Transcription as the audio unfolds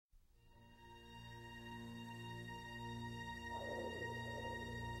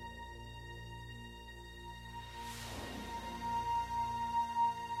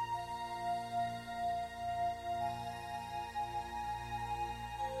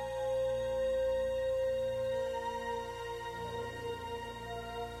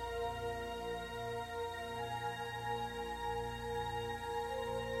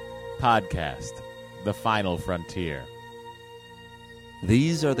podcast, The Final Frontier.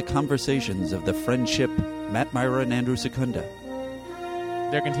 These are the conversations of the friendship Matt Myra and Andrew Secunda.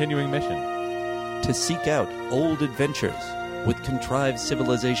 Their continuing mission. To seek out old adventures with contrived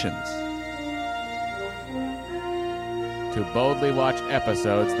civilizations. To boldly watch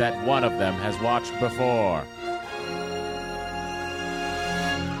episodes that one of them has watched before.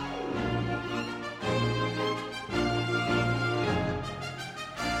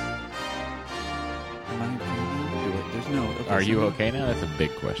 Are you okay now? That's a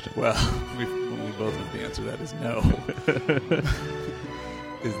big question. Well, we both have the answer to that is no.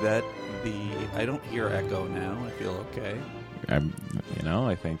 Is that I don't hear echo now. I feel okay. I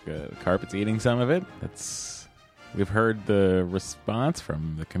think the carpet's eating some of it. We've heard the response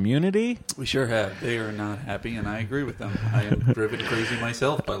from the community. We sure have. They are not happy, and I agree with them. I am driven crazy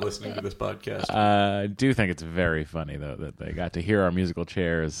myself by listening to this podcast. I do think it's very funny, though, that they got to hear our musical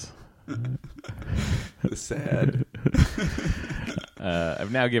chairs. Sad.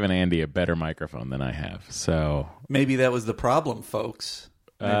 I've now given Andy a better microphone than I have, so maybe that was the problem, folks.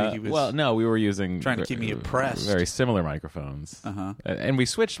 Maybe he was we were using trying to keep me impressed. Very similar microphones, and we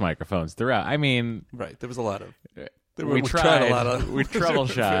switched microphones throughout. I mean, right? There was a lot of we tried a lot of we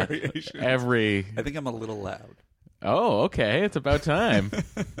troubleshot every. I think I'm a little loud. Oh, okay. It's about time.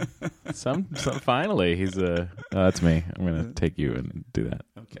 Some finally, he's that's me. I'm going to take you and do that.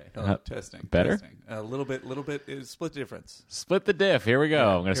 Okay. Hello, testing. Better? Testing. A little bit. Split difference. Split the diff. Here we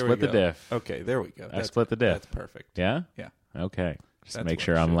go. I'm going to split the diff. Okay, there we go. I split the diff. That's perfect. Yeah? Yeah. Okay. Just make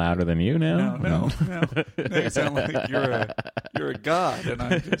sure I'm louder than you now. No. You sound like you're a god, and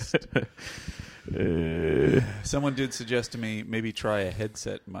I'm just. Someone did suggest to me maybe try a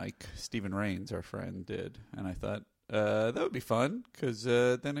headset mic. Stephen Rains, our friend, did, and I thought that would be fun because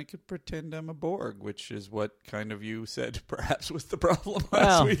then I could pretend I'm a Borg, which is what kind of you said perhaps was the problem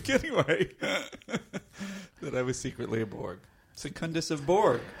last week anyway. That I was secretly a Borg. Secundus of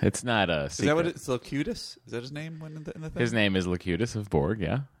Borg. It's not a secret. Is that what it's Locutus? Is that his name in the thing? His name is Locutus of Borg,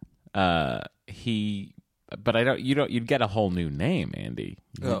 yeah. But you'd get a whole new name, Andy.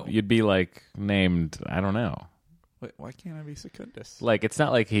 You'd be named, I don't know. Wait, why can't I be Secundus? It's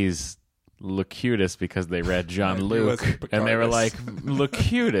not like he's Locutus because they read Jean-Luc and they were like,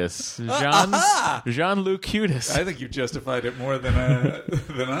 Locutus. Jean-Luc Cutis. I think you justified it more than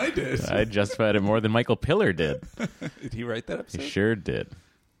I did. I justified it more than Michael Piller did. Did he write that episode? He sure did.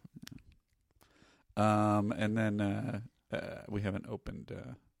 And then we haven't opened...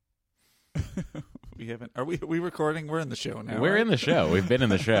 Are we recording? We're in the show now. We're in the show. We've been in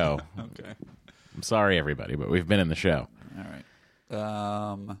the show. Okay. I'm sorry, everybody, but we've been in the show.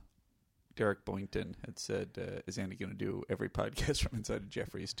 All right. Derek Boynton had said, is Andy going to do every podcast from inside of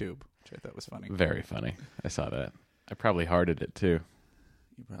Jeffrey's tube? Which I thought was funny. Very funny. I saw that. I probably hearted it, too.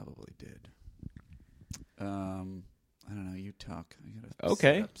 You probably did. I don't know. You talk. I gotta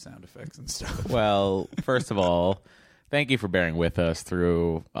set up sound effects and stuff. Well, first of all... Thank you for bearing with us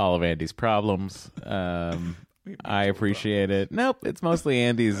through all of Andy's problems. I appreciate it. Nope, it's mostly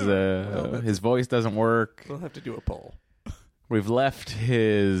Andy's. His voice doesn't work. We'll have to do a poll. We've left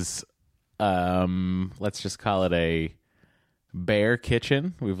his, let's just call it a bare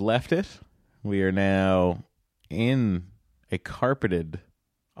kitchen. We've left it. We are now in a carpeted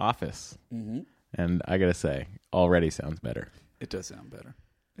office. Mm-hmm. And I got to say, already sounds better. It does sound better.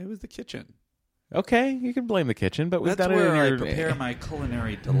 It was the kitchen. Okay, you can blame the kitchen, but we've That's done it where I prepare my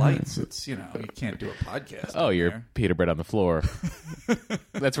culinary delights. It's, you can't do a podcast. Oh, you're there. Peter bread on the floor.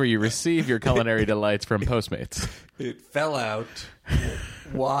 That's where you receive your culinary delights from Postmates. It fell out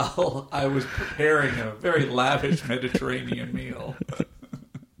while I was preparing a very lavish Mediterranean meal.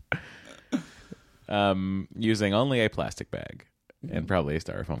 Using only a plastic bag and probably a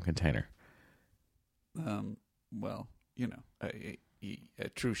styrofoam container. Well, a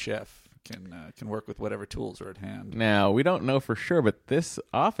true chef can work with whatever tools are at hand. Now, we don't know for sure, but this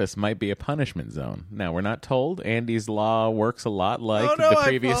office might be a punishment zone. Now, we're not told. Andy's law works a lot like the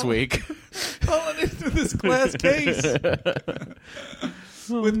previous week. Fallen into this glass case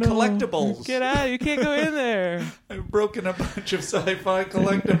with collectibles. Get out. You can't go in there. I've broken a bunch of sci-fi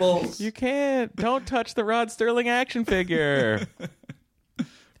collectibles. You can't. Don't touch the Rod Sterling action figure.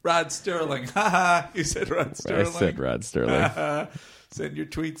 Rod Sterling. Ha ha. You said Rod Sterling. I said Rod Sterling. Send your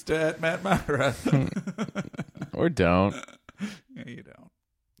tweets to @MattMyra. Or don't. Yeah, you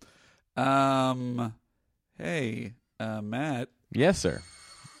don't. Hey, Matt. Yes, sir.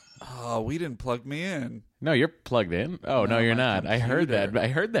 Oh, we didn't plug me in. No, you're plugged in. Oh, no, you're not. Computer. I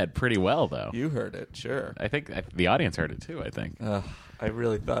heard that pretty well, though. You heard it, sure. I think the audience heard it, too, I think. I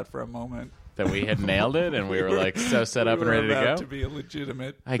really thought for a moment that we had nailed it and we were like so set up and ready to go. To be a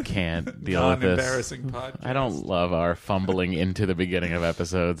legitimate, I can't deal with this. embarrassing podcast. I don't love our fumbling into the beginning of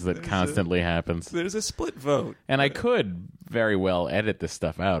episodes that constantly happens. There's a split vote, And I could very well edit this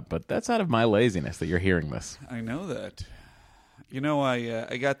stuff out, but that's out of my laziness that you're hearing this. I know that. You know,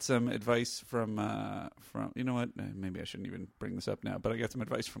 I got some advice from you know what? Maybe I shouldn't even bring this up now, but I got some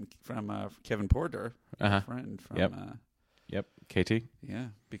advice from Kevin Porter, a friend from. Yep. KT. Yeah,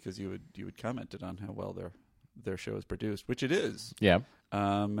 because you had commented on how well their show is produced, which it is. Yeah.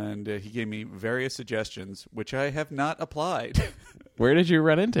 And he gave me various suggestions, which I have not applied. Where did you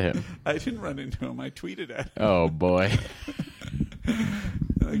run into him? I didn't run into him. I tweeted at him. Oh boy.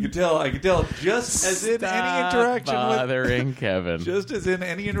 I could tell just as in any interaction bothering Kevin. Just as in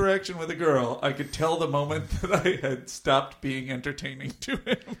any interaction with a girl, I could tell the moment that I had stopped being entertaining to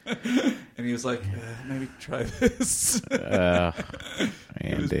him. And he was like, maybe try this.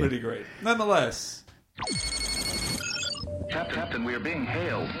 It was pretty great. Nonetheless. Captain, we are being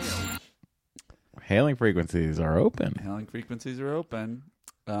hailed. Hailing frequencies are open. Hailing frequencies are open.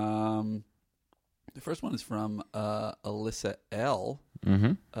 The first one is from Alyssa L.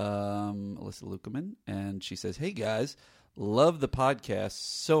 Mm-hmm. Alyssa Lukeman, and she says, "Hey guys, love the podcast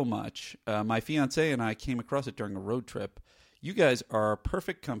so much. My fiance and I came across it during a road trip. You guys are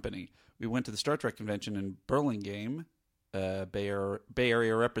perfect company. We went to the Star Trek convention in Burlingame, Bay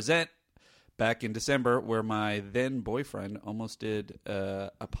Area represent, back in December, where my then boyfriend almost did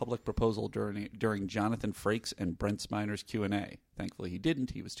a public proposal during Jonathan Frakes and Brent Spiner's Q&A. Thankfully he didn't.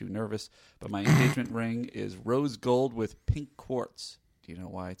 He was too nervous. But my engagement ring is rose gold with pink quartz. Do you know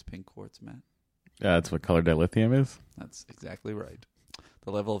why it's pink quartz, Matt? That's what colored dilithium is? That's exactly right.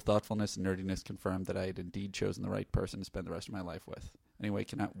 The level of thoughtfulness and nerdiness confirmed that I had indeed chosen the right person to spend the rest of my life with. Anyway,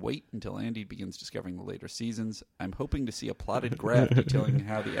 cannot wait until Andy begins discovering the later seasons. I'm hoping to see a plotted graph detailing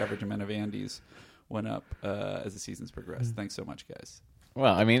how the average amount of Andys went up as the seasons progressed. Thanks so much, guys.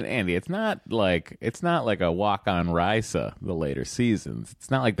 Well, I mean, Andy, it's not like a walk on Risa, the later seasons. It's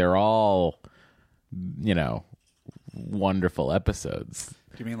not like they're all, wonderful episodes.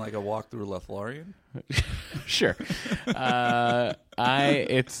 Do you mean like a walk through Lothlorien? Sure.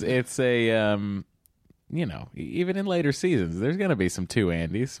 It's a even in later seasons, there's going to be some 2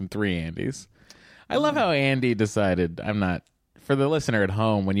 Andys, some 3 Andys. I love how Andy decided. For the listener at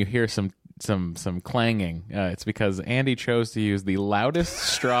home, when you hear some clanging, it's because Andy chose to use the loudest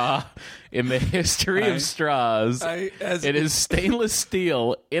straw in the history of straws. It is stainless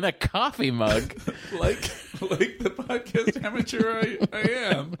steel in a coffee mug. like the podcast amateur I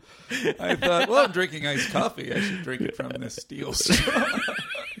am. I thought, well, I'm drinking iced coffee. I should drink it from this steel straw.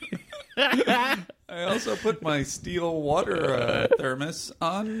 I also put my steel water thermos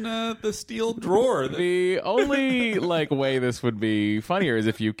on the steel drawer. The only way this would be funnier is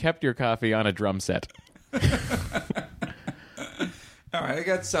if you kept your coffee on a drum set. All right, I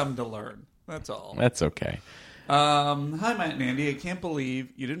got some to learn. That's all. That's okay. Hi, Matt and Andy. I can't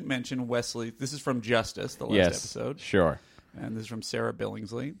believe you didn't mention Wesley. This is from Justice, the last episode. Sure. And this is from Sarah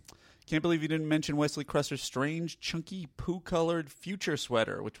Billingsley. Can't believe you didn't mention Wesley Crusher's strange, chunky, poo-colored future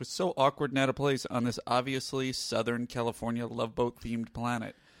sweater, which was so awkward and out of place on this obviously Southern California Love Boat-themed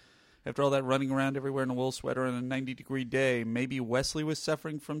planet. After all that running around everywhere in a wool sweater on a 90-degree day, maybe Wesley was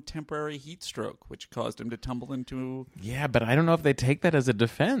suffering from temporary heat stroke, which caused him to tumble into... Yeah, but I don't know if they take that as a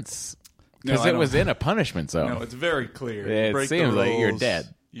defense. Because it was in a punishment zone. No, it's very clear. It seems like you're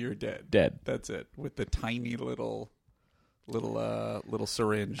dead. You're dead. Dead. That's it. With the tiny little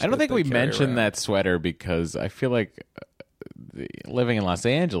syringe. I don't think we mentioned that sweater because I feel like living in Los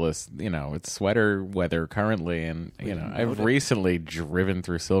Angeles, it's sweater weather currently, and I've recently driven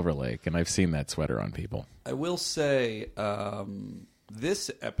through Silver Lake and I've seen that sweater on people. I will say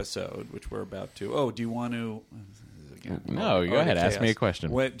this episode, which we're about to. Oh, do you want to? No, go ahead. Ask me a question.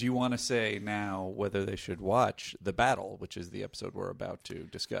 What do you want to say now? Whether they should watch The Battle, which is the episode we're about to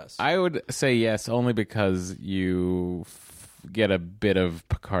discuss? I would say yes, only because you get a bit of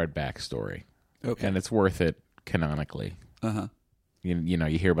Picard backstory, and it's worth it canonically.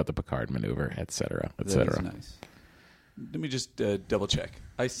 You hear about the Picard maneuver, etc., etc. That's nice. Let me just double check.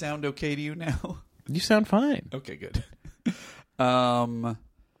 I sound okay to you now? You sound fine. Okay, good. The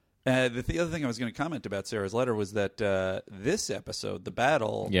other thing I was going to comment about Sarah's letter was that this episode, The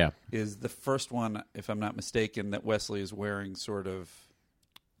Battle, is the first one, if I'm not mistaken, that Wesley is wearing sort of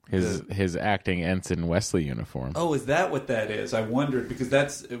his acting ensign Wesley uniform. Oh, is that what that is? I wondered because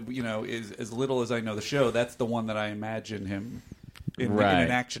that's is as little as I know the show. That's the one that I imagine him in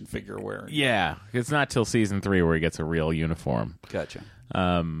an action figure wearing. Yeah, it's not till season 3 where he gets a real uniform. Gotcha.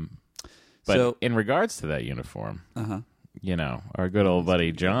 But in regards to that uniform, our good old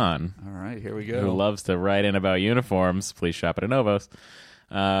buddy John, All right, here we who go. loves to write in about uniforms. Please shop at Anovos.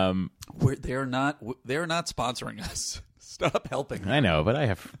 They're not sponsoring us. Stop helping. I know, but I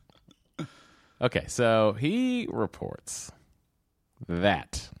have. Okay, so he reports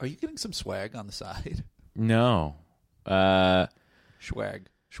that Are you getting some swag on the side? no. Swag.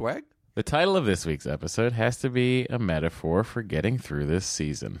 The title of this week's episode has to be a metaphor for getting through this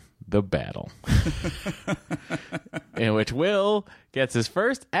season, the battle, in which Will gets his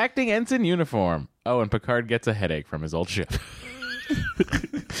first acting ensign uniform. Oh, and Picard gets a headache from his old ship.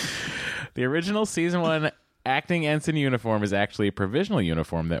 The original season 1 acting ensign uniform is actually a provisional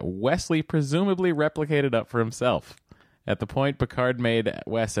uniform that Wesley presumably replicated up for himself. At the point Picard made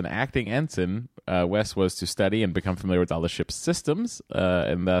Wes an acting ensign, Wes was to study and become familiar with all the ship's systems,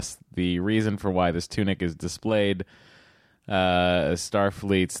 and thus the reason for why this tunic is displayed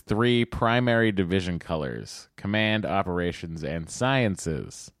Starfleet's 3 primary division colors: Command, Operations, and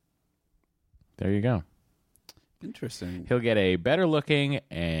Sciences. There you go. Interesting. He'll get a better-looking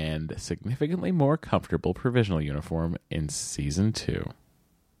and significantly more comfortable provisional uniform in Season 2.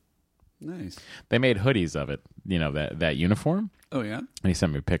 Nice. They made hoodies of it, that uniform. Oh, yeah? And he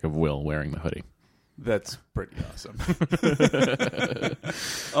sent me a pic of Will wearing the hoodie. That's pretty awesome.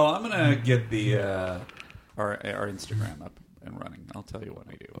 I'm going to get the our Instagram up and running. I'll tell you what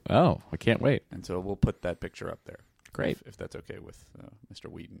I do. Oh, I can't wait. And so we'll put that picture up there. Great. If that's okay with Mr.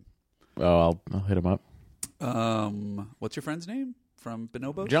 Whedon. Oh, I'll hit him up. What's your friend's name from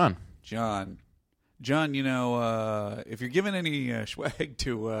Bonobos? John, if you're giving any swag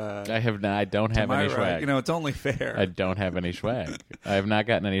to I don't have any Myra, swag. it's only fair. I don't have any swag. I have not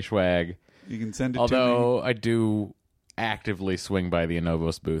gotten any swag. You can send it Although to me. I do actively swing by the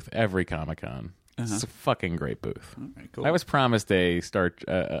Anovos booth every Comic-Con. It's a fucking great booth. All right, cool. I was promised a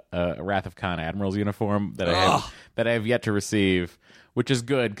Wrath of Khan Admiral's uniform that I have yet to receive, which is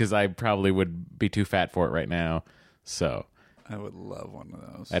good because I probably would be too fat for it right now. So I would love one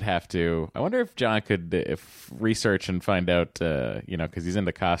of those. I'd have to. I wonder if John could research and find out, because he's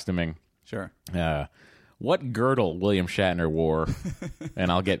into costuming. Sure. What girdle William Shatner wore,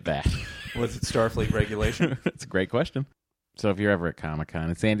 and I'll get that. Was it Starfleet regulation? That's a great question. So if you're ever at Comic-Con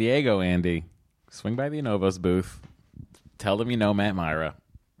in San Diego, Andy, swing by the Anovos booth, tell them you know Matt Myra,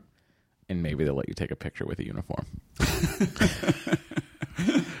 and maybe they'll let you take a picture with a uniform.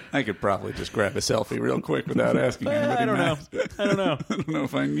 I could probably just grab a selfie real quick without asking anybody. I don't know. I don't know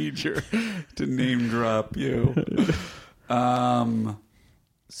if I need to name drop you.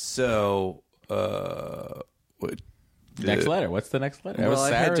 Next letter. What's the next letter? Well, that was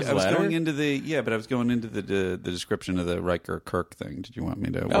Sarah's I was letter? going into the description of the Riker Kirk thing. Did you want me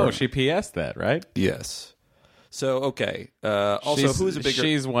to? Oh, she PS'd that, right? Yes. So okay. Also, who's a bigger?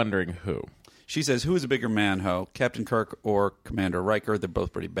 She's wondering who. She says, "Who is a bigger man-ho, Captain Kirk or Commander Riker? They're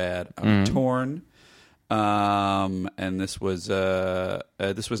both pretty bad. I'm torn." And this was not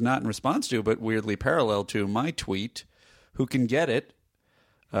in response to, but weirdly parallel to my tweet. Who can get it?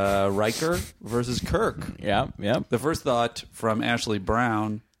 Riker versus Kirk. Yeah. The first thought from Ashley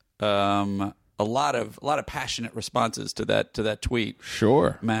Brown. A lot of passionate responses to that tweet.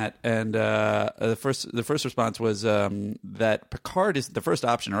 Sure, Matt, and the first response was that Picard is the first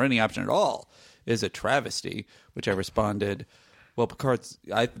option, or any option at all, is a travesty. Which I responded, well,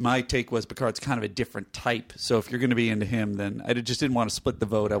 my take was Picard's kind of a different type. So if you're going to be into him, then I just didn't want to split the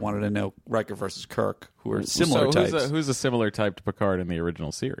vote. I wanted to know Riker versus Kirk, who are similar types. Who's a similar type to Picard in the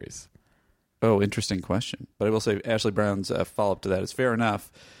original series? Oh, interesting question. But I will say Ashley Brown's follow up to that is fair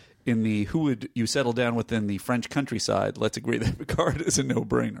enough. In the who would you settle down with in the French countryside, let's agree that Picard is a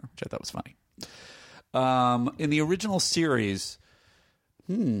no-brainer, which I thought was funny. In the original series,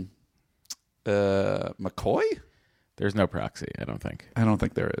 McCoy? There's no proxy, I don't think. I don't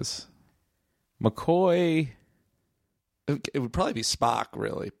think there is. McCoy... It would probably be Spock,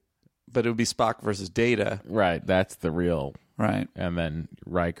 really. But it would be Spock versus Data. Right, that's the real... Right. And then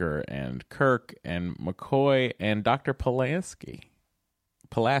Riker and Kirk and McCoy and Dr. Pulaski.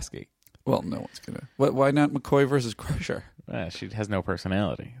 Well, no one's going to... Why not McCoy versus Crusher? She has no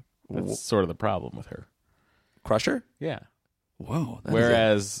personality. That's sort of the problem with her. Crusher? Yeah. Whoa.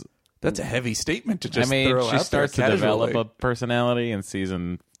 Whereas... That's a heavy statement to just throw she out there starts to casually. develop a personality in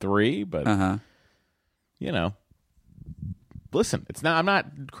season 3, but, listen, it's not. I'm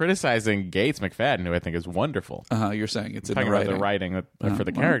not criticizing Gates McFadden, who I think is wonderful. You're saying it's in talking the about the writing for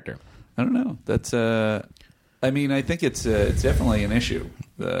the character. I don't know. That's. I mean, I think it's definitely an issue.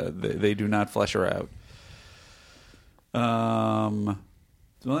 They do not flesh her out.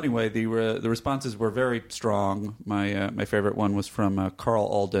 Well, anyway, the responses were very strong. My favorite one was from Carl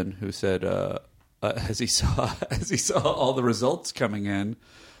Alden, who said, as he saw all the results coming in.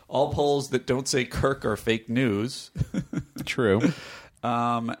 All polls that don't say Kirk are fake news. True.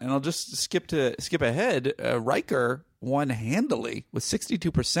 And I'll just skip ahead. Riker won handily with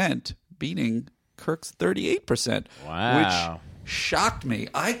 62%, beating Kirk's 38%. Wow. Which shocked me.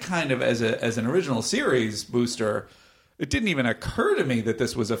 I kind of, as an original series booster, it didn't even occur to me that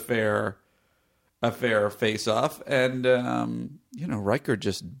this was a fair face-off. And, Riker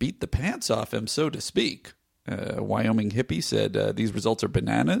just beat the pants off him, so to speak. Wyoming Hippie said these results are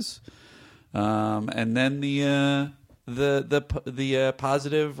bananas. And then the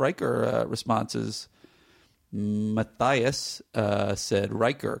positive Riker responses. Matthias said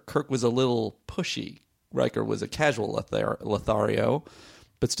Riker. Kirk was a little pushy. Riker was a casual Lothario,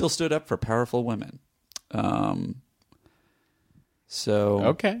 but still stood up for powerful women.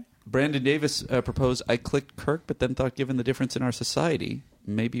 Okay. Brandon Davis proposed, I clicked Kirk, but then thought given the difference in our society,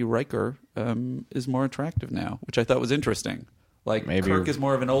 maybe Riker is more attractive now, which I thought was interesting. Like, maybe Kirk is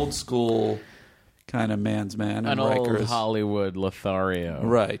more of an old school kind of man's man. An and Riker old is, Hollywood Lothario.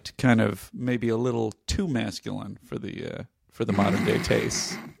 right, kind of maybe a little too masculine for the modern day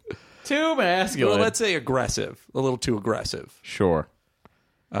tastes. Too masculine. Well, let's say aggressive, a little too aggressive. Sure.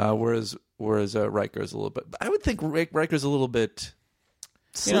 Whereas Riker's a little bit. I would think Riker's a little bit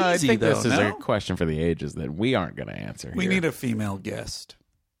sleazy, I think though, this is a question for the ages that we aren't going to answer. We here. need a female guest.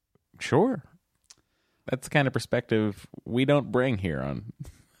 Sure. That's the kind of perspective we don't bring here on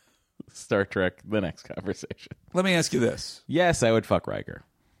Star Trek: The Next Conversation. Let me ask you this. Yes, I would fuck Riker.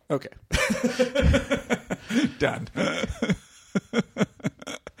 Okay. Done.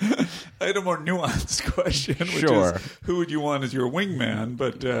 I had a more nuanced question, which Sure. is who would you want as your wingman?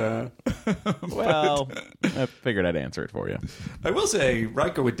 But well, I figured I'd answer it for you. I will say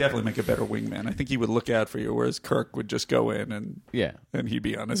Riker would definitely make a better wingman. I think he would look out for you, whereas Kirk would just go in and he'd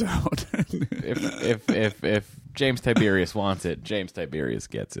be on his own. if James Tiberius wants it, James Tiberius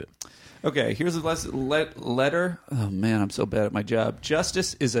gets it. Okay, here's a letter. Oh man, I'm so bad at my job.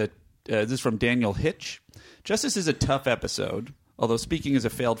 Justice is this is from Daniel Hitch. Justice is a tough episode. Although speaking as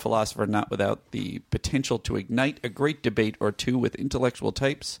a failed philosopher, not without the potential to ignite a great debate or two with intellectual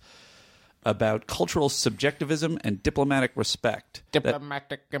types about cultural subjectivism and diplomatic respect.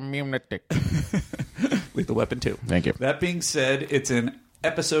 Diplomatic immunity. Lethal Weapon 2. Thank you. That being said, it's an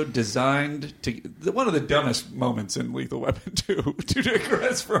episode designed to... One of the dumbest moments in Lethal Weapon 2, to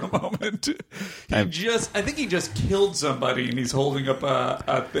digress for a moment. I think he just killed somebody and he's holding up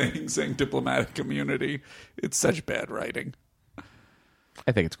a thing saying diplomatic immunity. It's such bad writing.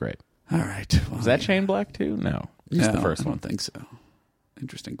 I think it's great. All right. Well, Was that Shane Black too? No. Just the first I one. don't think so.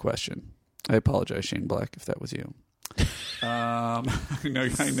 Interesting question. I apologize, Shane Black, if that was you. I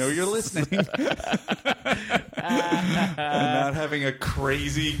know you're listening. I'm not having a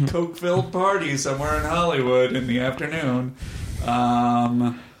crazy coke-filled party somewhere in Hollywood in the afternoon.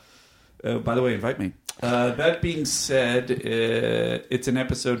 By the way, invite me. That being said, it's an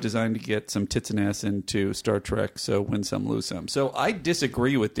episode designed to get some tits and ass into Star Trek, so win some, lose some. So I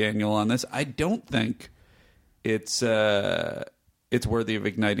disagree with Daniel on this. I don't think it's worthy of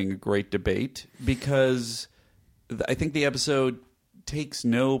igniting a great debate because I think the episode takes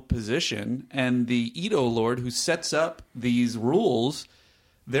no position, and the Edo Lord who sets up these rules,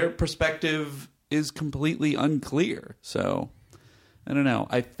 their perspective is completely unclear. So... I don't know.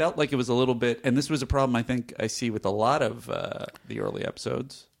 I felt like it was a little bit, and this was a problem I think I see with a lot of the early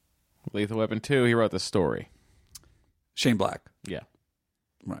episodes. Lethal Weapon 2, he wrote the story. Shane Black. Yeah.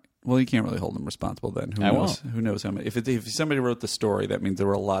 Right. Well, you can't really hold him responsible then. Who I knows? won't. Who knows how many? If somebody wrote the story, that means there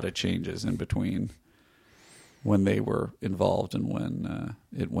were a lot of changes in between when they were involved and when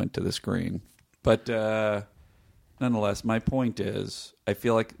it went to the screen. But nonetheless, my point is, I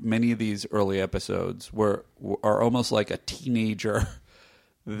feel like many of these early episodes are almost like a teenager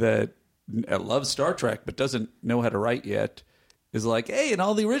that loves Star Trek but doesn't know how to write yet. Is like, hey, in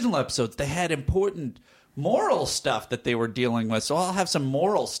all the original episodes, they had important moral stuff that they were dealing with, so I'll have some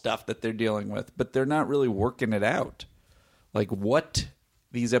moral stuff that they're dealing with, but they're not really working it out. Like what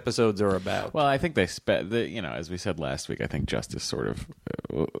these episodes are about. Well, I think they as we said last week, I think Justice sort of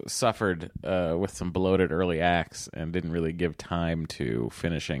suffered with some bloated early acts and didn't really give time to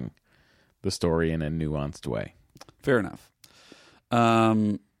finishing the story in a nuanced way. Fair enough.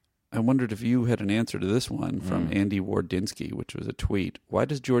 I wondered if you had an answer to this one from Andy Wardinsky, which was a tweet. Why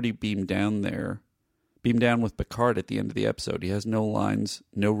does Geordi beam down with Picard at the end of the episode? He has no lines,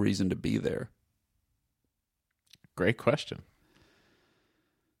 no reason to be there. Great question.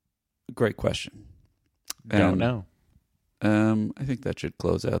 Great question. Don't know. I think that should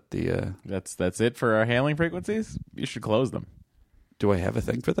close out the... That's it for our hailing frequencies? You should close them. Do I have a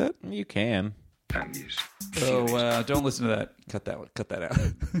thing for that? You can. Angus. So don't listen to that. Cut that out.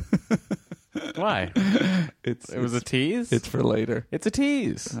 Why? It was a tease? It's for later. It's a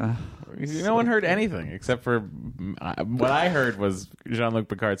tease. No one heard anything except for what I heard was Jean-Luc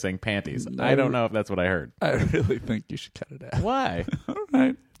Picard saying panties. I don't know if that's what I heard. I really think you should cut it out. Why? All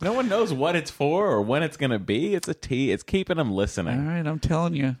right. No one knows what it's for or when it's going to be. It's a tease. It's keeping them listening. All right, I'm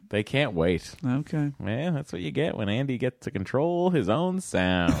telling you. They can't wait. Okay. Man, that's what you get when Andy gets to control his own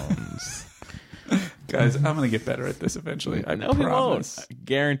sounds. Guys, I'm going to get better at this eventually. I No, promise. he won't. I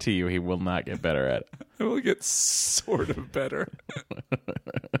guarantee you he will not get better at it. I will get sort of better.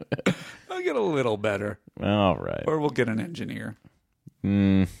 I'll get a little better. All right. Or we'll get an engineer.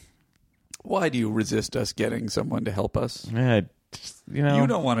 Mm, Why do you resist us getting someone to help us? yeah, just, You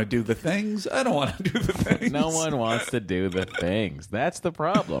don't want to do the things. I don't want to do the things. no one wants to do the things. That's the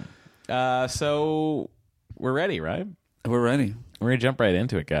problem. So we're ready, right? We're ready. We're going to jump right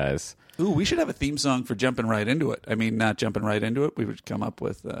into it, guys. Ooh, we should have a theme song for jumping right into it. I mean, not jumping right into it. We would come up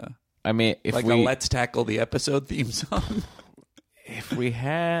with I mean, if like a Let's Tackle the Episode theme song. if we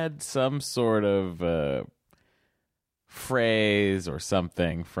had some sort of phrase or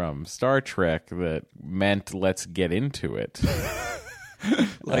something from Star Trek that meant let's get into it.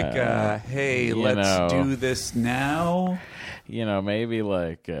 Like, hey, you let's know. do this now. Maybe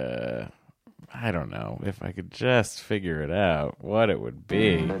like, I don't know, if I could just figure it out, what it would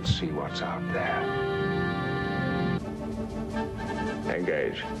be. Let's see what's out there.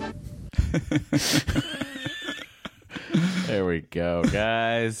 Engage. There we go,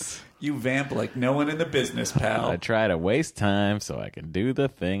 guys. You vamp like no one in the business, pal. I try to waste time so I can do the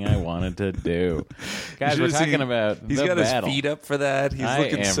thing I wanted to do. Guys, You we're should've talking seen- about He's the got battle. his feet up for that. He's I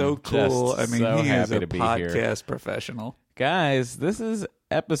looking am so cool. just I mean, so he is happy a to be here. podcast professional. Guys, this is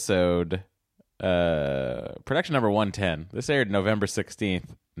episode production number 110. This aired November 16th,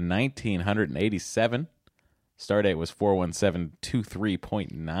 1987. Stardate was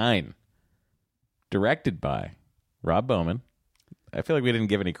 41723.9. Directed by Rob Bowman. I feel like we didn't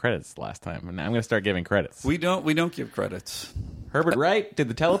give any credits last time, and I'm going to start giving credits. We don't give credits. Herbert Wright did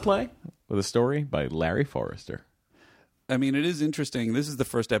the teleplay with a story by Larry Forrester. I mean, it is interesting. This is the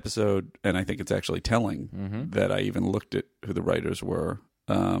first episode, and I think it's actually telling that I even looked at who the writers were.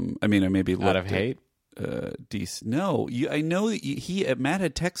 I mean, I maybe looked Out of hate? No, I know that Matt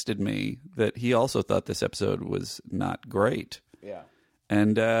had texted me that he also thought this episode was not great. Yeah.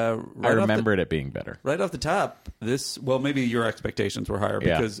 And I remembered it being better. right off the top, maybe your expectations were higher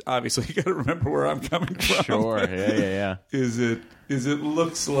because obviously you got to remember where I'm coming from. Sure. Yeah. Is it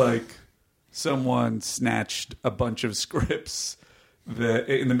looks like someone snatched a bunch of scripts that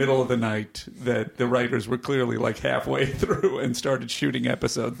in the middle of the night that the writers were clearly like halfway through and started shooting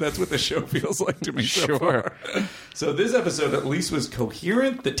episodes. That's what the show feels like to me so Sure. far. So this episode at least was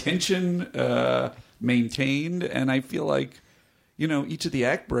coherent, the tension maintained, and I feel like each of the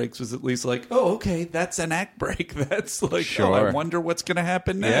act breaks was at least like, oh, okay, that's an act break. That's like, Sure. oh, I wonder what's going to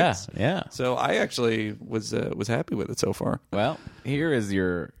happen next. Yeah. So I actually was happy with it so far. Well, here is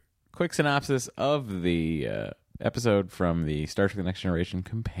your quick synopsis of the episode from the Star Trek: The Next Generation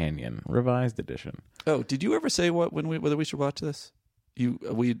Companion Revised Edition. Oh, did you ever say whether we should watch this?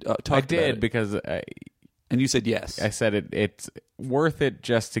 We talked I about did it, because and you said yes. I said it's worth it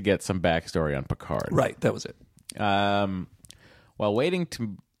just to get some backstory on Picard. Right, that was it. While waiting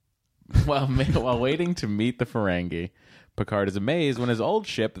to meet the Ferengi, Picard is amazed when his old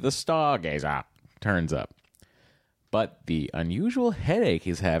ship, the Stargazer, turns up. But the unusual headache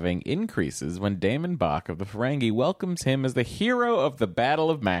he's having increases when Damon Bach of the Ferengi welcomes him as the hero of the Battle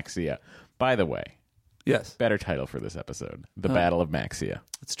of Maxia. By the way, Yes, better title for this episode, The Battle of Maxia.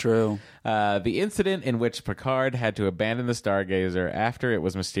 it's true. The incident in which Picard had to abandon the Stargazer after it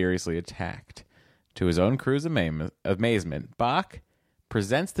was mysteriously attacked. To his own crew's amazement, Bach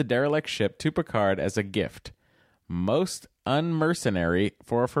presents the derelict ship to Picard as a gift, most unmercenary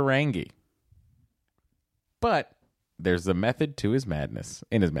for a Ferengi. But there's a method to his madness.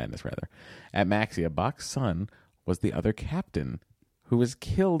 At Maxia, Bach's son was the other captain who was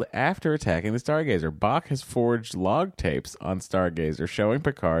killed after attacking the Stargazer. Bach has forged log tapes on Stargazer showing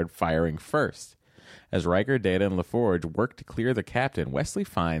Picard firing first. As Riker, Data, and LaForge work to clear the captain, Wesley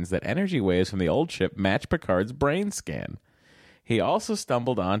finds that energy waves from the old ship match Picard's brain scan. He also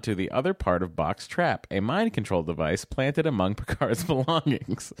stumbled onto the other part of Bach's trap, a mind control device planted among Picard's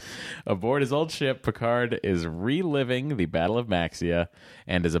belongings. Aboard his old ship, Picard is reliving the Battle of Maxia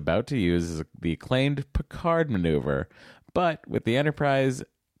and is about to use the acclaimed Picard maneuver. But with the Enterprise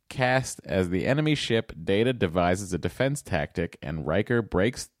cast as the enemy ship, Data devises a defense tactic, and Riker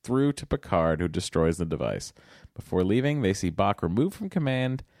breaks through to Picard, who destroys the device. Before leaving, they see Bach removed from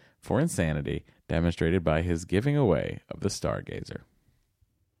command for insanity demonstrated by his giving away of the Stargazer.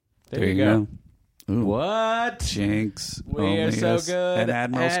 There you go. Ooh. What? Jinx. We only are so us good an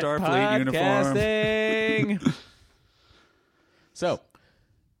Admiral at Starfleet uniform. podcasting. So,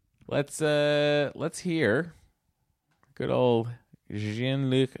 let's hear good old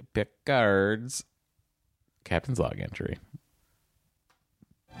Jean-Luc Picard's Captain's Log entry.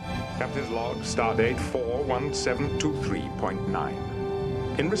 Captain's log, stardate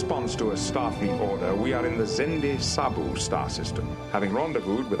 41723.9. In response to a Starfleet order, we are in the Zende Sabu star system, having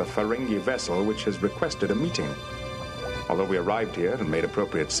rendezvoused with a Ferengi vessel which has requested a meeting. Although we arrived here and made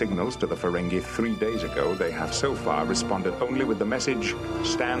appropriate signals to the Ferengi 3 days ago, they have so far responded only with the message,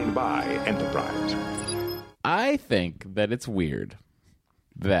 "Stand by, Enterprise." I think that it's weird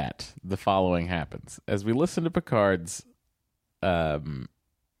that the following happens. As we listen to Picard's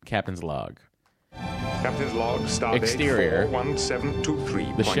Captain's Log, Captain's log, stardate Exterior.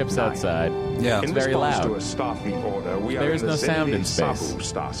 41723.9. the ship's outside. Yeah. It's In very response loud. to a Starfleet order, we are There's in the no sound in Zende space. Sabu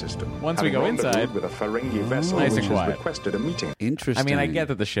star system. Once we having go rendezvoused inside, with a Ferengi vessel nice and which has quiet. requested a meeting. Interesting. I mean, I get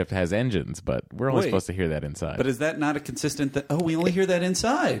that the ship has engines, but we're only Wait. supposed to hear that inside. But is that not a consistent thing? Oh, we only hear that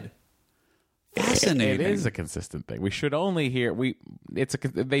inside. Fascinating. It is a consistent thing. We should only hear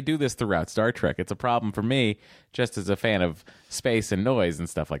they do this throughout Star Trek. It's a problem for me just as a fan of space and noise and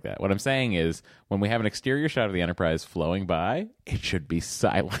stuff like that. What I'm saying is when we have an exterior shot of the Enterprise flowing by, it should be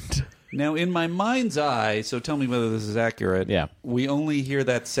silent. Now, in my mind's eye, so tell me whether this is accurate. Yeah. We only hear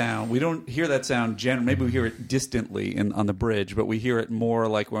that sound. We don't hear that sound maybe we hear it distantly on the bridge, but we hear it more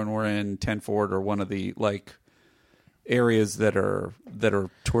like when we're in 10 Fort or one of the areas that are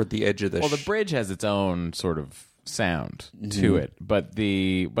toward the edge of the Well, the bridge has its own sort of sound to it, but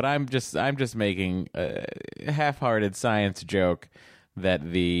I'm just making a half-hearted science joke that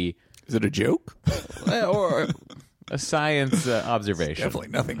Is it a joke? or a science observation. Definitely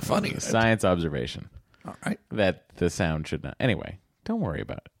nothing funny. A science observation All right. that the sound should not. Anyway, don't worry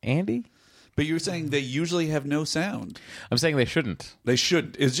about it, Andy. But you're saying they usually have no sound. I'm saying they shouldn't They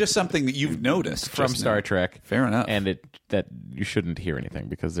should. It's just something that you've noticed from just Star now. Trek. Fair enough. And that you shouldn't hear anything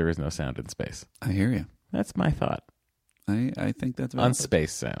because there is no sound in space. I hear you. That's my thought I think that's on valid.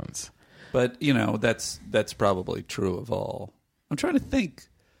 space sounds. But that's probably true of all. I'm trying to think,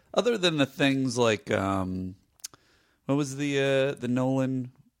 other than the things like what was the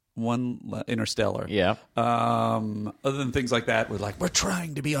Nolan one, Interstellar? Yeah. Other than things like that, we're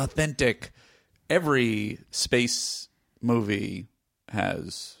trying to be authentic. Every space movie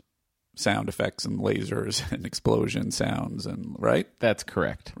has sound effects and lasers and explosion sounds, and right. That's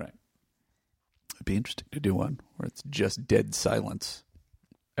correct. Right. It'd be interesting to do one where it's just dead silence.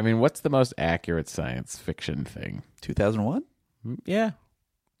 I mean, what's the most accurate science fiction thing? 2001? Yeah.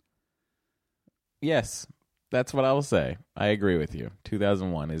 Yes, that's what I will say. I agree with you.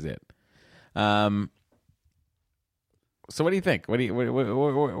 2001 is it. So what do you think? Where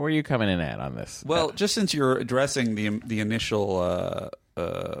are you coming in at on this? Well, just since you're addressing the initial,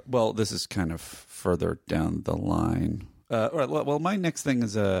 this is kind of further down the line. All right. Well, my next thing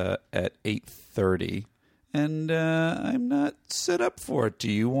is at 8:30, and I'm not set up for it.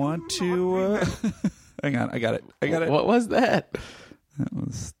 Do you want to? Hang on, I got it. What was that?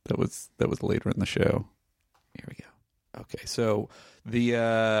 That was later in the show. Here we go. Okay, so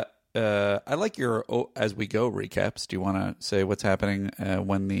the I like your as we go recaps. Do you want to say what's happening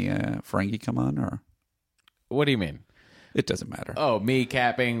when the Ferengi come on, or What do you mean? it doesn't matter? Oh, me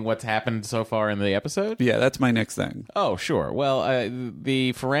capping what's happened so far in the episode? Yeah, that's my next thing. Oh, sure. Well,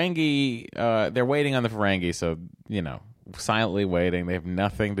 the Ferengi, they're waiting on the Ferengi, so, silently waiting. They have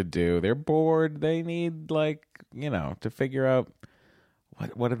nothing to do. They're bored. They need, to figure out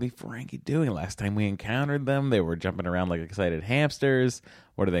what are the Ferengi doing? Last time we encountered them, they were jumping around like excited hamsters.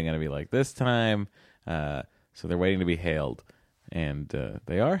 What are they going to be like this time? So they're waiting to be hailed. And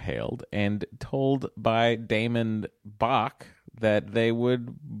they are hailed and told by Damon Bach that they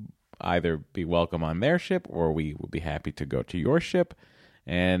would either be welcome on their ship or we would be happy to go to your ship.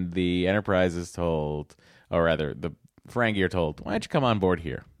 And the Enterprise is told, or rather, the Ferengi are told, why don't you come on board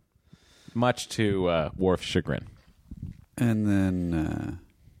here? Much to Worf's chagrin. And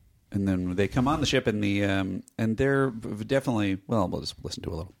then they come on the ship, and and they're definitely we'll just listen to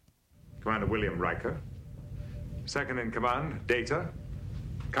a little. Commander William Riker. Second in command, Data.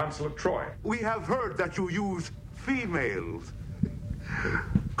 Counselor Troy. We have heard that you use females.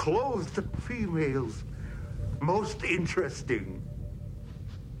 Clothed females. Most interesting.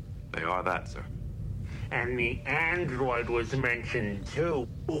 They are that, sir. And the android was mentioned too.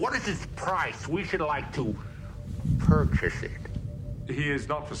 What is its price? We should like to purchase it. He is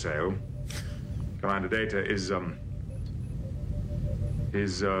not for sale. Commander Data is,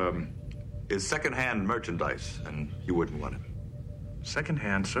 Is second-hand merchandise, and you wouldn't want him.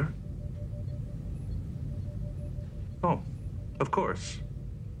 Second-hand, sir? Oh, of course.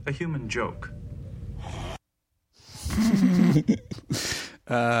 A human joke.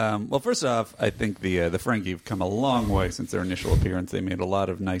 Well, first off, I think the Ferengi have come a long way since their initial appearance. They made a lot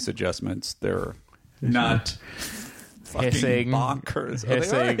of nice adjustments. They're not fucking Hissing. bonkers. Oh,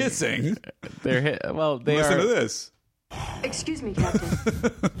 they are hissing. They Listen to this. Excuse me, Captain.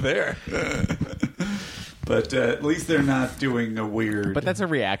 There. But at least they're not doing a weird... But that's a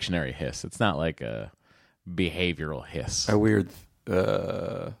reactionary hiss. It's not like a behavioral hiss. A weird,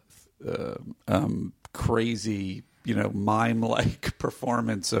 crazy, mime-like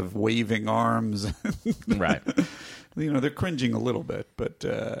performance of waving arms. Right. They're cringing a little bit, but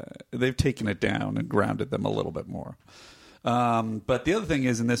they've taken it down and grounded them a little bit more. But the other thing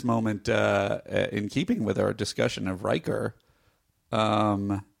is, in this moment, in keeping with our discussion of Riker,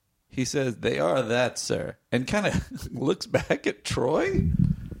 he says, "They are that, sir," and kind of looks back at Troy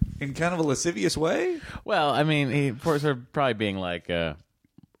in kind of a lascivious way. Well, I mean, he sort of probably being like,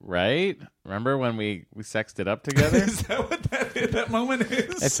 right? Remember when we sexed it up together? Is that what that moment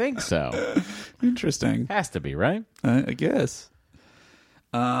is? I think so. Interesting. Has to be, right? I guess.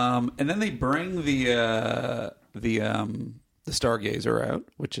 And then they bring the Stargazer out,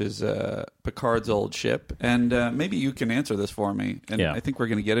 which is Picard's old ship, and maybe you can answer this for me. And Yeah. I think we're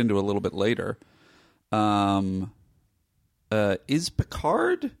going to get into it a little bit later. Is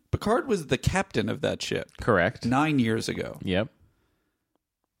Picard? Picard was the captain of that ship. Correct. 9 years ago, Yep.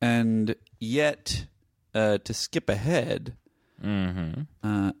 and yet to skip ahead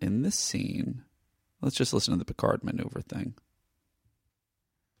Mm-hmm. in this scene, let's just listen to the Picard maneuver thing.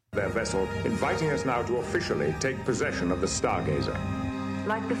 Their vessel, inviting us now to officially take possession of the Stargazer.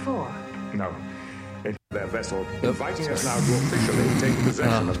 Like before. No. Their vessel, inviting us now to officially take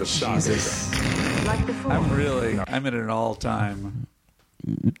possession of the Stargazer. Like before. I'm at an all-time.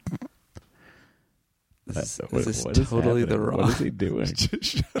 This is totally the wrong. What is he doing?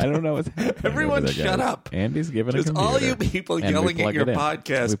 I don't know what's happening. Everyone over there, shut guys. up. Andy's giving Just a computer. all you people and we yelling at plug your it in.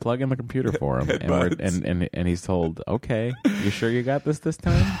 podcast. We plug in the computer for him, and, Headbuds. and he's told, "Okay, you sure you got this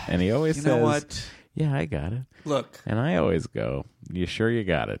time?" And he always You says, know what? "Yeah, I got it." Look, And I always go, "You sure you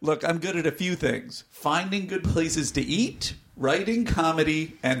got it?" I'm good at a few things. Finding good places to eat, writing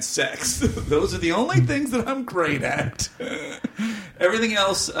comedy, and sex. Those are the only things that I'm great at. Everything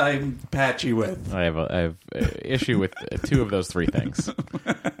else I'm patchy with. I have issue with two of those three things. All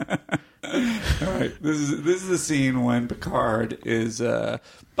right, this is the scene when Picard is. By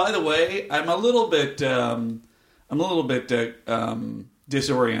the way, I'm a little bit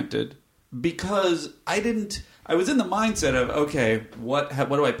disoriented because I was in the mindset of, okay, what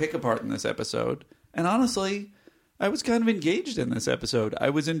do I pick apart in this episode? And honestly, I was kind of engaged in this episode.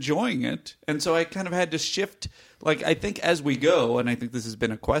 I was enjoying it, and so I kind of had to shift. Like, I think as we go, and I think this has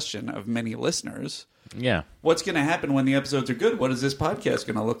been a question of many listeners. Yeah. What's going to happen when the episodes are good? What is this podcast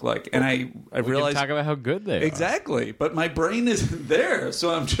going to look like? And I We realized can talk about how good they are. exactly, but my brain isn't there,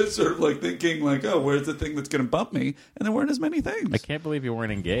 so I'm just sort of like thinking, like, oh, where's the thing that's going to bump me? And there weren't as many things. I can't believe you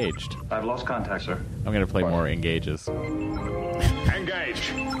weren't engaged. I've lost contact, sir. I'm going to play more engages. Engage!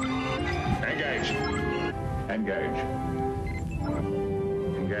 Engage! Engage!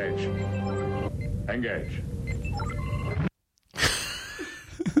 Engage! Engage!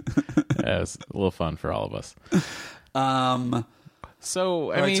 Yeah, it's a little fun for all of us. So,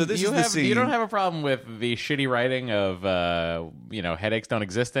 I right, mean, so this you is the you don't scene. have a problem with the shitty writing of, headaches don't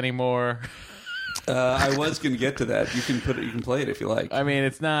exist anymore. I was going to get to that. You can play it if you like. I mean,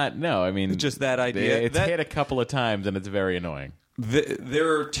 it's not. No, I mean, Just that idea. It's That- hit a couple of times, and it's very annoying.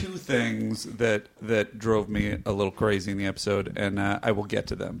 There are two things that drove me a little crazy in the episode, and I will get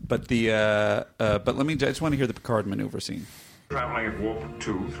to them. But I just want to hear the Picard maneuver scene. Traveling at warp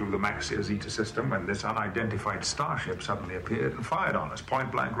 2 through the Maxia Zeta system when this unidentified starship suddenly appeared and fired on us,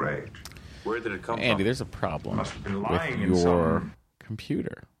 point-blank range. Where did it come Andy, there's a problem Must have been with lying in your some-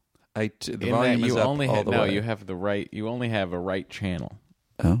 computer. The In that volume is you up only all have the way. you have the right. You only have a right channel.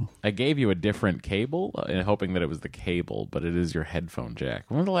 Oh. I gave you a different cable, hoping that it was the cable, but it is your headphone jack.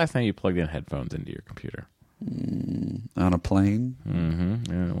 When was the last time you plugged in headphones into your computer? On a plane?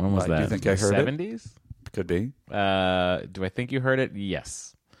 Mm-hmm. When was Why, that? do you think I heard it? 70s? Could be. Do I think you heard it?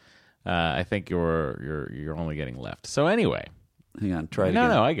 Yes. I think you're only getting left. So anyway, Hang on, try it no,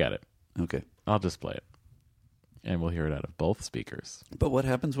 again. I got it. Okay. I'll just play it, and we'll hear it out of both speakers. But what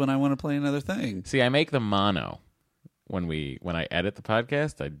happens when I want to play another thing? See, I make the mono when I edit the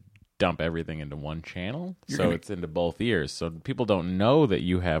podcast. I dump everything into one channel, it's into both ears. So people don't know that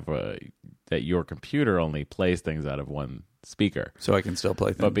you have that your computer only plays things out of one speaker. So I can still play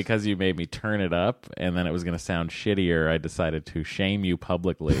things. But because you made me turn it up and then it was going to sound shittier, I decided to shame you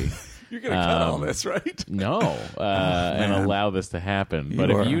publicly. You're going to cut all this, right? No, and allow this to happen. But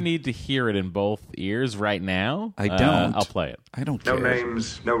if you need to hear it in both ears right now, I don't. I'll play it. I don't care. No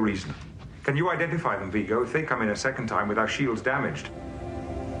names, no reason. Can you identify them, Vigo? If they come in a second time with our shields damaged.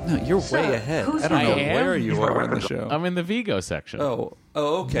 No, you're Sir, way ahead. who's I don't know Vigo? where you He's my are in the weapons. show. I'm in the Vigo section. Oh,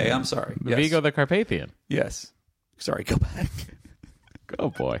 okay. I'm sorry. The Yes. Vigo the Carpathian. Yes. Sorry, go back. Oh,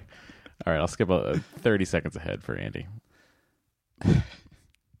 boy. All right, I'll skip 30 seconds ahead for Andy.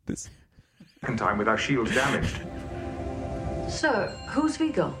 This. Second time with our shields damaged. Sir, who's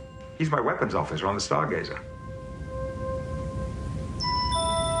Vigo? He's my weapons officer on the Stargazer.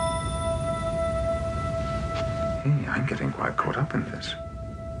 Hey, I'm getting quite caught up in this.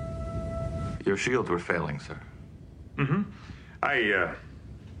 Your shields were failing, sir. I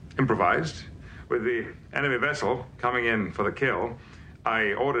improvised. With the enemy vessel coming in for the kill,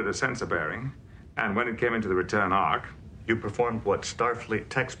 I ordered a sensor bearing, and when it came into the return arc, You performed what Starfleet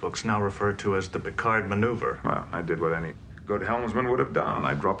textbooks now refer to as the Picard maneuver. well, I did what any good helmsman would have done.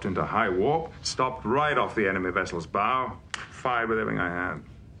 I dropped into high warp, stopped right off the enemy vessel's bow, fired with everything I had.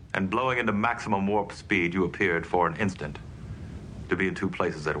 And blowing into maximum warp speed, you appeared for an instant to be in two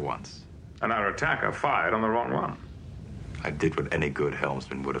places at once. And our attacker fired on the wrong one. I did what any good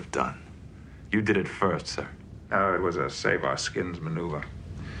helmsman would have done. You did it first, sir. No, it was a save our skins maneuver.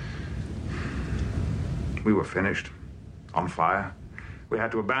 We were finished. On fire. We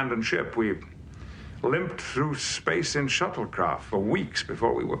had to abandon ship. We limped through space in shuttlecraft for weeks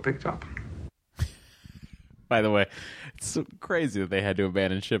before we were picked up. By the way, it's so crazy that they had to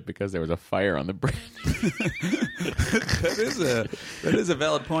abandon ship because there was a fire on the bridge. That is a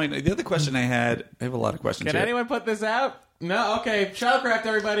valid point. The other question I had, I have a lot of questions Can here. anyone put this out? No? Okay. Shuttlecraft,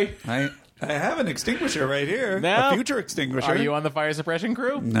 everybody. I have an extinguisher right here. No. A future extinguisher. Are you on the fire suppression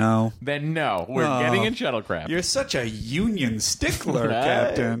crew? No. Then no. We're Oh. getting in shuttlecraft. You're such a union stickler, Right.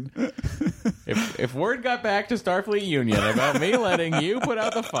 Captain. If word got back to Starfleet Union about me letting you put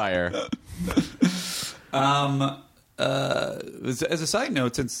out the fire, As a side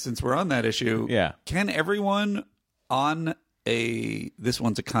note, since we're on that issue, Yeah. can everyone on this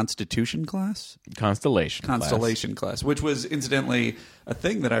one's a Constitution class? Constellation class, which was incidentally a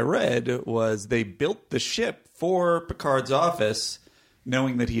thing that I read was they built the ship for Picard's office,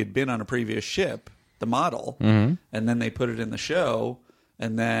 knowing that he had been on a previous ship, the model, and then they put it in the show,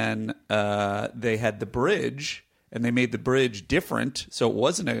 and then they had the bridge, and they made the bridge different, so it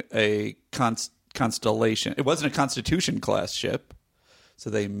wasn't a Constellation. It wasn't a Constitution class ship, so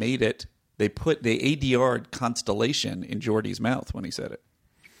they made it. They ADR'd Constellation in Geordi's mouth when he said it.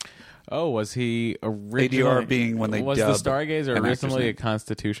 Oh, was he originally... ADR being when they was dub the Stargazer an actor's originally a name.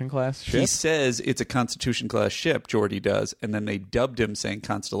 Constitution class ship? He says it's a Constitution class ship. Geordi does, and then they dubbed him saying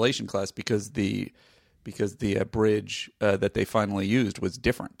Constellation class because the bridge that they finally used was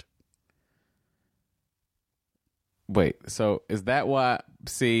different. Wait, so is that why...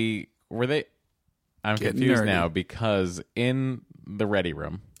 See, were they... I'm Getting confused nerdy. now because in the Ready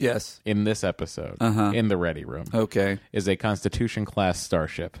Room, Yes. in this episode, in the Ready Room, Okay. is a Constitution class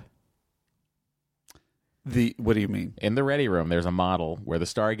starship. What do you mean? In the Ready Room, there's a model where the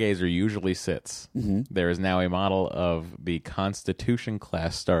Stargazer usually sits. There is now a model of the Constitution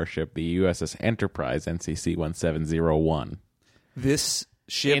class starship, the USS Enterprise, NCC 1701. This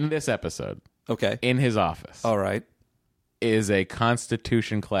ship. In this episode, Okay. in his office, All right. is a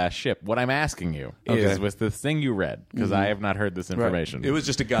Constitution class ship. What I'm asking you Okay. is, with the thing you read, because I have not heard this information. It was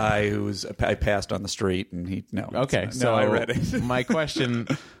just a guy I passed on the street, and he no. Okay, it's not. so No, I read it. my question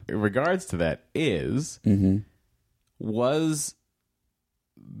in regards to that is, was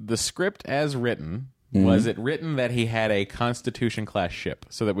the script as written, was it written that he had a Constitution class ship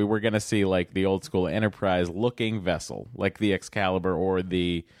so that we were going to see like the old school Enterprise looking vessel, like the Excalibur or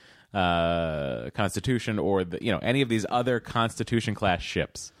the Constitution or any of these other Constitution class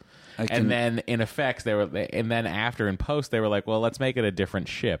ships? And then in effect and then after in post they were like, well, let's make it a different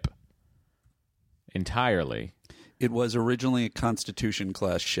ship entirely. It was originally a Constitution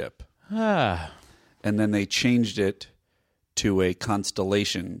class ship, Ah. and then they changed it to a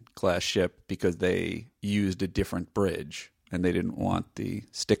Constellation class ship because they used a different bridge, and they didn't want the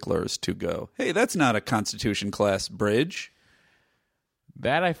sticklers to go, hey, that's not a Constitution class bridge.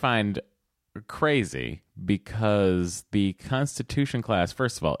 That I find crazy because the Constitution class,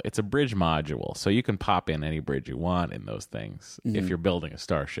 first of all, it's a bridge module, so you can pop in any bridge you want in those things. If you're building a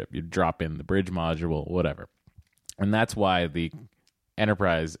starship, you drop in the bridge module, whatever. And that's why the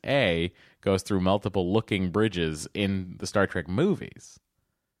Enterprise A goes through multiple looking bridges in the Star Trek movies.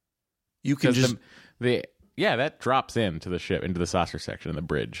 You can just Yeah, that drops into the ship, into the saucer section in the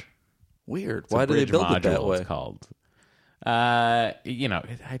bridge. Weird. It's a Why do they bridge build it that module, way? It's called. I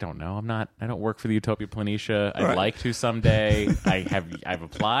don't know. I don't work for the Utopia Planitia. I'd like to someday. I've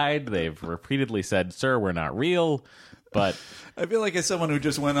applied. They've repeatedly said, "Sir, we're not real." But I feel like as someone who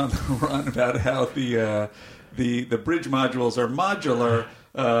just went on the run about how the bridge modules are modular,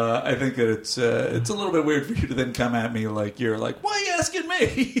 I think that it's a little bit weird for you to then come at me like you're like, why are you asking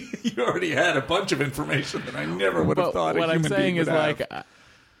me? You already had a bunch of information that I never would have thought. What a I'm human saying being is would have. like,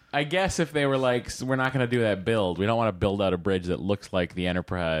 I guess if they were like, we're not going to do that build. We don't want to build out a bridge that looks like the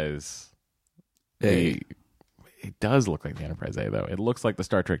Enterprise. It does look like the Enterprise A, though. It looks like the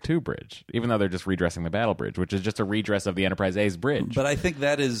Star Trek II bridge, even though they're just redressing the Battle Bridge, which is just a redress of the Enterprise A's bridge. But I think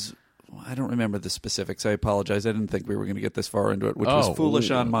that is... I don't remember the specifics. I apologize. I didn't think we were going to get this far into it, which was foolish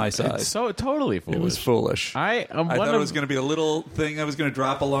on my side. It's so totally foolish. It was foolish. I thought it was going to be a little thing I was going to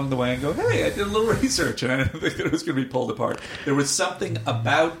drop along the way and go, hey, I did a little research, and I didn't think that it was going to be pulled apart. There was something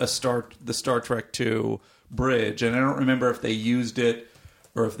about the Star Trek II bridge, and I don't remember if they used it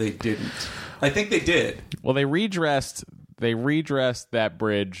or if they didn't. I think they did. Well, they redressed that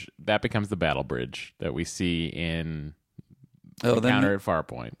bridge. That becomes the Battle Bridge that we see in Encounter at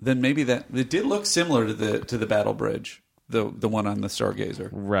Farpoint. Then maybe that it did look similar to the Battle Bridge, the one on the Stargazer.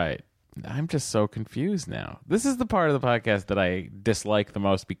 Right. I'm just so confused now. This is the part of the podcast that I dislike the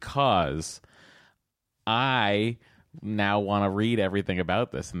most because I now want to read everything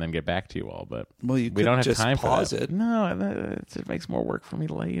about this and then get back to you all. But we don't have just time pause for that. it. No, it makes more work for me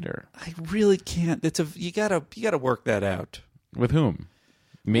later. I really can't. You gotta work that out. With whom?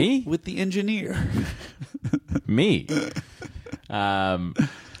 Me? With the engineer. Me.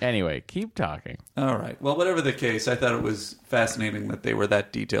 Anyway, keep talking. All right. Well, whatever the case, I thought it was fascinating that they were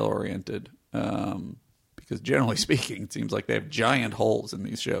that detail-oriented. Because generally speaking, it seems like they have giant holes in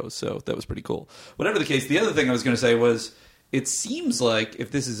these shows. So that was pretty cool. Whatever the case, the other thing I was going to say was, it seems like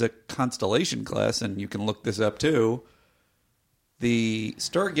if this is a Constellation class, and you can look this up too, the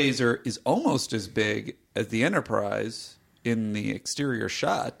Stargazer is almost as big as the Enterprise in the exterior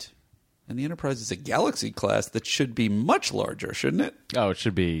shot. And the Enterprise is a Galaxy class that should be much larger, shouldn't it? Oh, it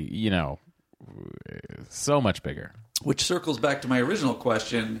should be, so much bigger. Which circles back to my original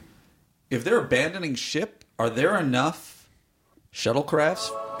question. If they're abandoning ship, are there enough shuttlecrafts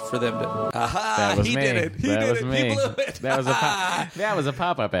for them to... Aha! That was he me. did it. He that did was it. me. He blew it. That was a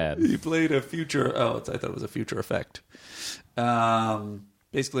pop-up ad. He played a future... Oh, I thought it was a future effect.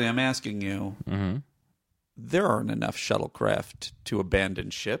 Basically, I'm asking you, there aren't enough shuttlecraft to abandon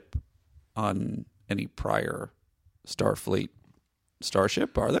ship on any prior Starfleet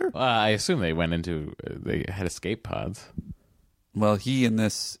starship, are there? I assume they went into... they had escape pods. Well, he in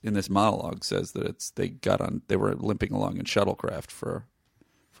this monologue says that they were limping along in shuttlecraft for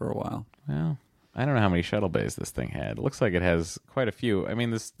a while. Well, I don't know how many shuttle bays this thing had. It looks like it has quite a few. I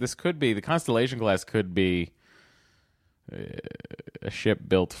mean, this could be the Constellation class could be a ship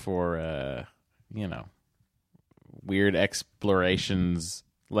built for weird explorations.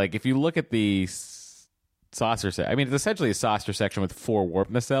 Like if you look at the saucer section, I mean, it's essentially a saucer section with 4 warp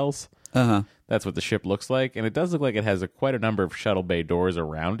nacelles. That's what the ship looks like, and it does look like it has quite a number of shuttle bay doors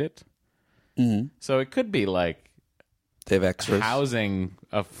around it. Mm-hmm. So it could be like they have extras housing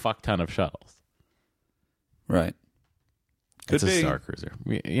a fuck ton of shuttles. Right. It's a Star Cruiser.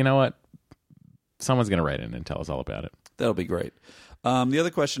 You know what? Someone's going to write in and tell us all about it. That'll be great. The other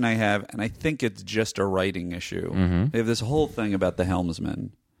question I have, and I think it's just a writing issue. They have this whole thing about the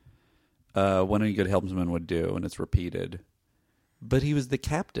helmsman. What any good helmsman would do, and it's repeated. But he was the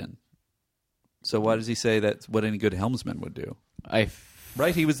captain. So why does he say that's what any good helmsman would do?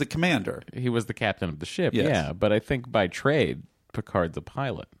 Right? He was the commander. He was the captain of the ship, yes. Yeah. But I think by trade, Picard's a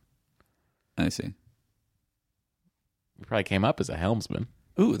pilot. I see. He probably came up as a helmsman.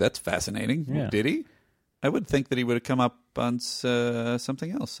 Ooh, that's fascinating. Yeah. Did he? I would think that he would have come up on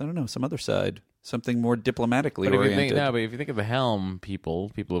something else. I don't know, some other side. Something more diplomatically oriented. But if you think of the helm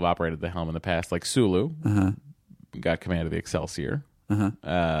people who've operated the helm in the past, like Sulu, got command of the Excelsior.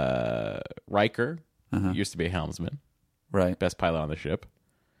 Riker used to be a helmsman. Right. Best pilot on the ship.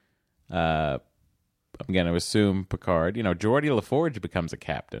 I'm going to assume Picard. Geordi LaForge becomes a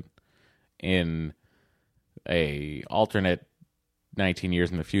captain in a alternate 19 years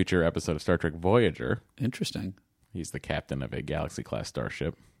in the future episode of Star Trek Voyager. Interesting. He's the captain of a Galaxy-class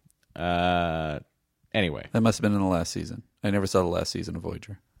starship. Anyway. That must have been in the last season. I never saw the last season of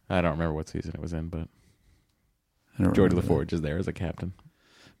Voyager. I don't remember what season it was in, but Geordi LaForge is there as a captain.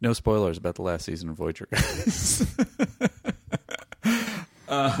 No spoilers about the last season of Voyager, guys.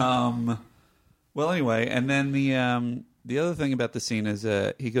 Well, anyway, and then The other thing about the scene is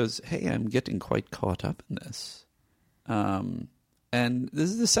he goes, "Hey, I'm getting quite caught up in this." And this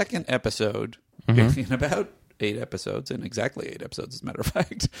is the second episode in about 8 episodes, and exactly 8 episodes, as a matter of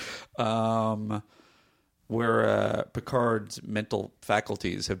fact, where Picard's mental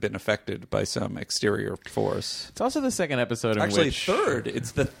faculties have been affected by some exterior force. It's also the second episode in Actually, which... third.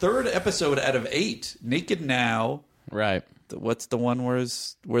 It's the third episode out of 8. Naked Now. Right. What's the one where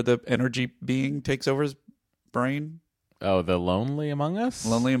the energy being takes over his brain? Oh, The Lonely Among Us?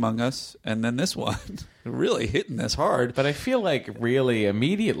 Lonely Among Us. And then this one. Really hitting this hard. But I feel like really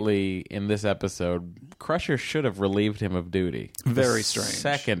immediately in this episode, Crusher should have relieved him of duty. Very The strange.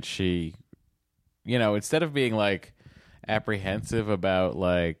 Second she, instead of being like apprehensive about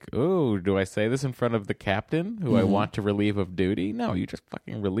like, oh, do I say this in front of the captain who I want to relieve of duty? No, you just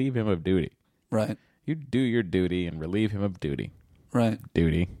fucking relieve him of duty. Right. You do your duty and relieve him of duty. Right.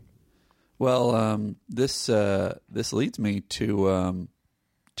 Duty. Well, this leads me to a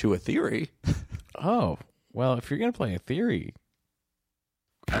theory. Oh, well, if you're going to play a theory.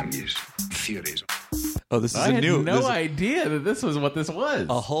 Oh, this is I had new. no idea that this was what this was.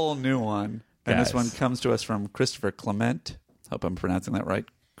 A whole new one. And this Guys. one comes to us from Christopher Clement. Hope I'm pronouncing that right,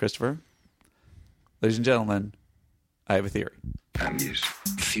 Christopher. Ladies and gentlemen, I have a theory.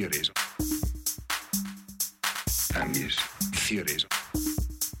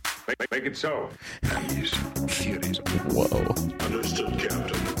 Make it so. Whoa. Understood,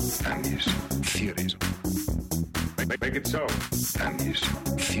 Captain. Make it so.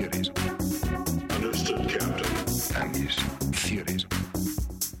 Understood, Captain.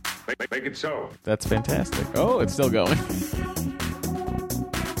 Make it so. That's fantastic. Oh, it's still going.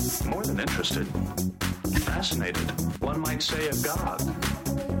 More than interested. Fascinated. One might say a god.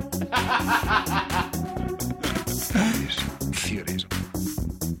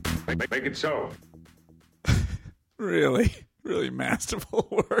 Make it so. Really, really masterful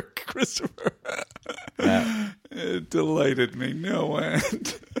work, Christopher. It delighted me no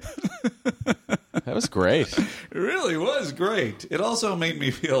end. That was great. It really was great. It also made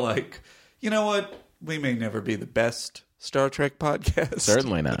me feel like, you know what? We may never be the best Star Trek podcast.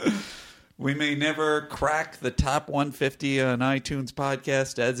 Certainly not. We may never crack the top 150 on iTunes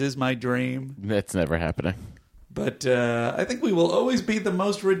podcast, as is my dream. That's never happening. But I think we will always be the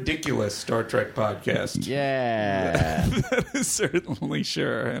most ridiculous Star Trek podcast. Yeah. That is certainly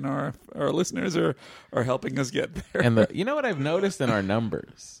sure. And our listeners are helping us get there. And you know what I've noticed in our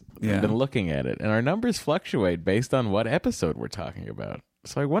numbers? Yeah. I've been looking at it, and our numbers fluctuate based on what episode we're talking about.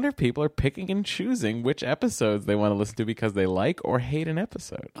 So I wonder if people are picking and choosing which episodes they want to listen to because they like or hate an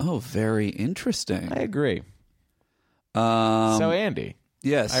episode. Oh, very interesting. I agree. Um, So, Andy,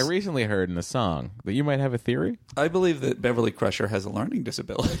 yes. I recently heard in a song that you might have a theory. I believe that Beverly Crusher has a learning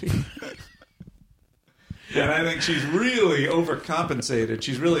disability. And I think she's really overcompensated.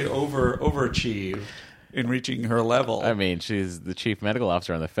 She's really overachieved in reaching her level. I mean, she's the chief medical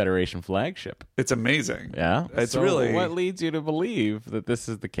officer on the Federation flagship. It's amazing. Yeah? It's So really... what leads you to believe that this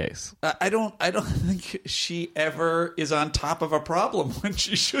is the case? I don't think she ever is on top of a problem when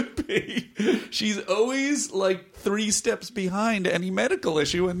she should be. She's always like 3 steps behind any medical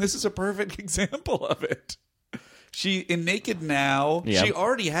issue, and this is a perfect example of it. She, in Naked Now, Yep. she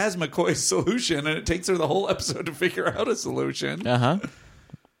already has McCoy's solution, and it takes her the whole episode to figure out a solution. Uh-huh.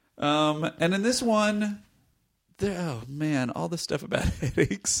 And in this one, oh man, all the stuff about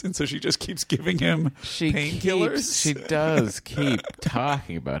headaches, and so she just keeps giving him painkillers. She does keep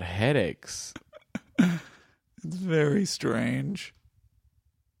talking about headaches. It's very strange.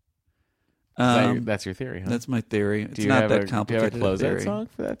 Um, That's your theory, huh? That's my theory. It's do you not have that a complicated. Do you have a closeout theory. song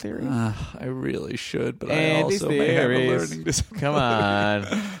for that theory? I really should, but I Andy's also may have a theories. learning disability. Come on.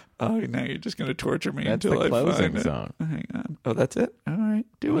 Oh, now you're just going to torture me That's until the I closing find it. song. Hang on. Oh, that's it? All right.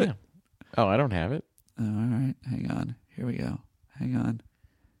 Do it. Yeah. Oh, I don't have it. Oh, all right. Hang on. Here we go. Hang on.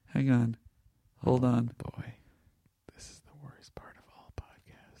 Hang on. Hold on. Boy, this is the worst part of all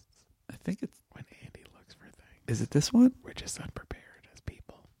podcasts. I think it's... When Andy looks for things. Is it this one? We're just unprepared as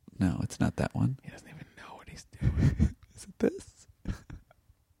people. No, it's not that one. He doesn't even know what he's doing. Is it this?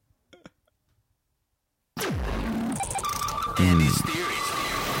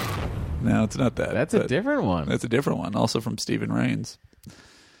 No, it's not that. That's a but different one. That's a different one, also from Stephen Rains.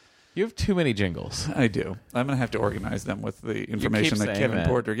 You have too many jingles. I do. I'm going to have to organize them with the information that saying Kevin that,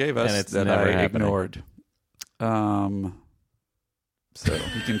 Porter gave us and it's that never I happening. ignored. So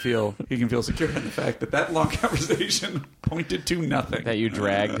he can feel secure in the fact that long conversation pointed to nothing. That you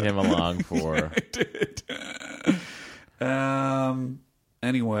dragged him along for. I did.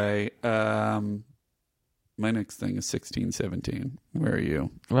 Anyway, my next thing is 1617. Where are you?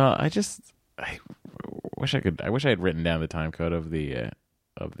 Well, wish I had written down the time code of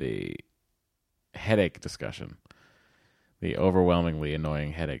the headache discussion, the overwhelmingly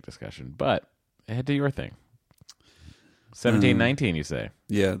annoying headache discussion. But head to your thing. 1719, you say?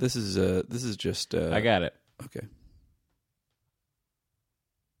 Yeah, this is just. I got it. Okay.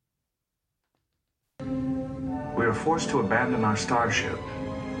 We are forced to abandon our starship.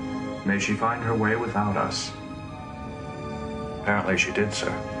 May she find her way without us. Apparently she did,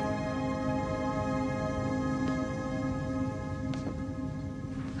 sir.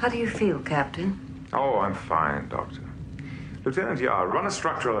 How do you feel, Captain? Oh, I'm fine, Doctor. Lieutenant Yar, run a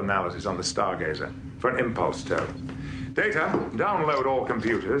structural analysis on the Stargazer for an impulse tow. Data, download all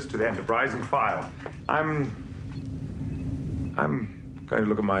computers to the Enterprise and file. I'm going to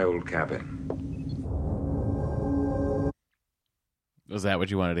look at my old cabin. Was that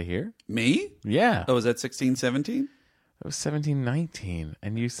what you wanted to hear? Me? Yeah. Oh, was that 1617? It was 1719,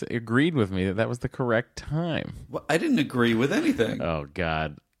 and you agreed with me that that was the correct time. Well, I didn't agree with anything. Oh,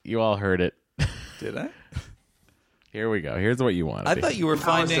 God. You all heard it. Did I? Here we go. Here's what you wanted. I thought you were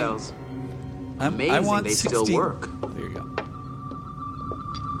finding... cells. I Amazing want they 16... still work. There you go.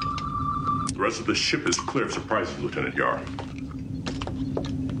 The rest of the ship is clear of surprises, Lieutenant Yar.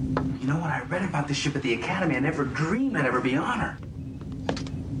 You know, when I read about this ship at the Academy, I never dreamed I'd ever be on her.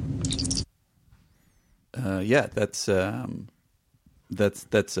 Yeah, that's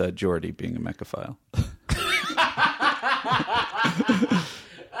Geordi being a mechaphile.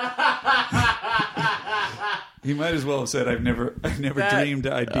 He might as well have said, "I've never dreamed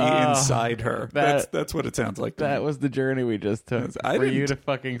I'd be inside her." That's what it sounds like. That was the journey we just took. For you to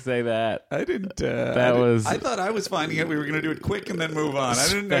fucking say that. I didn't. I thought I was finding it. We were going to do it quick and then move on. I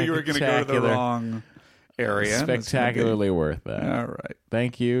didn't know you were going to go to the wrong area. Spectacularly worth that. All right.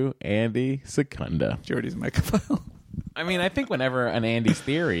 Thank you, Andy Secunda. Geordi's a mechaphile. I mean, I think whenever an Andy's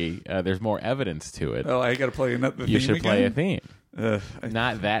theory, there's more evidence to it. Oh, I got to play another theme. You should play a again? theme.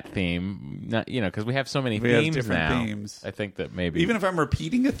 Not that theme. Not because we have so many We have themes different now. themes. I think that maybe Even if I'm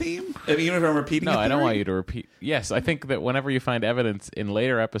repeating a theme? Even if I'm repeating a No, theory? I don't want you to repeat. Yes, I think that whenever you find evidence in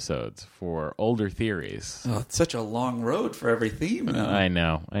later episodes for older theories. Oh, it's such a long road for every theme. Now. I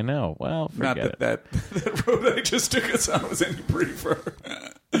know. Well, forget Not that road I just took us on was any briefer.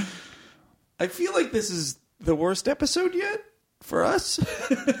 I feel like this is the worst episode yet for us.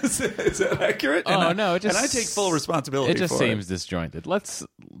 Is that accurate? No, it just, and I take full responsibility. It just for seems disjointed.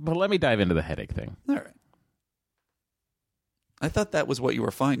 But let me dive into the headache thing. All right. I thought that was what you were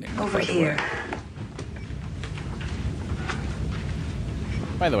finding. Over here.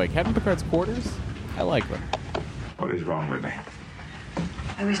 By the way, Captain Picard's quarters, I like them. What is wrong with me?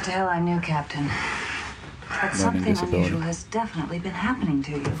 I wish to hell I knew, Captain. But something disability. unusual has definitely been happening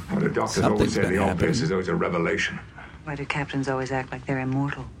to you. Well, the doctors Something's always say been the happening. obvious is always a revelation. Why do captains always act like they're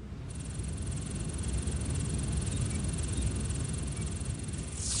immortal?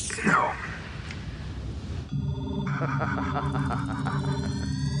 No.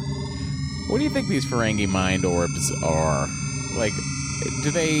 What do you think these Ferengi mind orbs are? Like,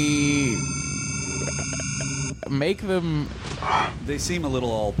 do they make them... They seem a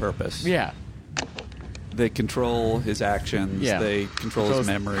little all-purpose. Yeah. They control his actions. Yeah. They control his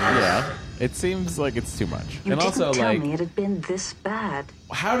memories. Yeah. It seems like it's too much. You and didn't also, tell like, me it had been this bad.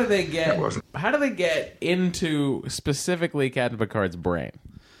 how do they get... It wasn't. How do they get into specifically Captain Picard's brain?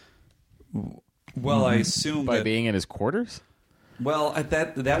 Well, I assume By that... being in his quarters? Well,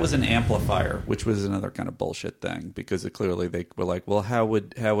 that was an amplifier, which was another kind of bullshit thing, because clearly they were like, well, how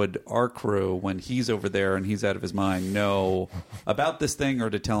would our crew, when he's over there and he's out of his mind, know about this thing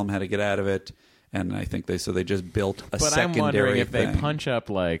or to tell him how to get out of it? And I think they just built a But secondary I'm wondering if thing. they punch up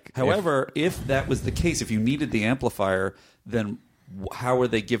like... However, if that was the case, if you needed the amplifier, then how were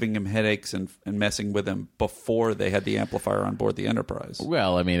they giving him headaches and messing with him before they had the amplifier on board the Enterprise?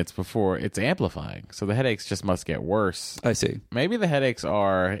 Well, I mean, it's amplifying, so the headaches just must get worse. I see. Maybe the headaches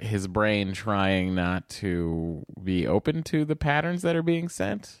are his brain trying not to be open to the patterns that are being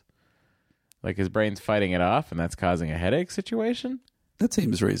sent. Like his brain's fighting it off, and that's causing a headache situation. That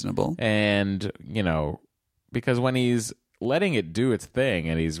seems reasonable. And, because when he's letting it do its thing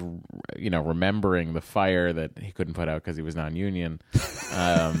and he's, remembering the fire that he couldn't put out because he was non-union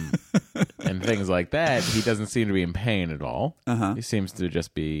and things like that, he doesn't seem to be in pain at all. Uh-huh. He seems to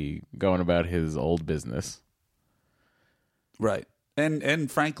just be going about his old business. Right.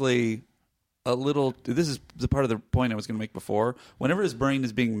 And frankly, this is the part of the point I was going to make before. Whenever his brain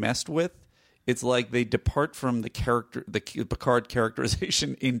is being messed with, it's like they depart from the Picard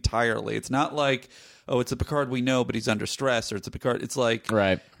characterization entirely. It's not like, oh, it's a Picard we know, but he's under stress, or it's a Picard. It's like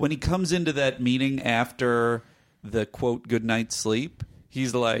when he comes into that meeting after the quote good night's sleep,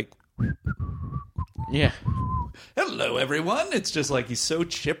 he's like, Yeah. Hello, everyone. It's just like he's so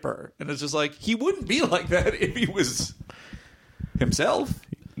chipper. And it's just like he wouldn't be like that if he was himself.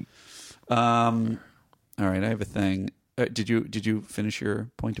 All right, I have a thing. Did you finish your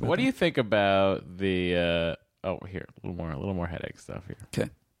point about What do that? you think about the... here, a little more headache stuff here. Okay.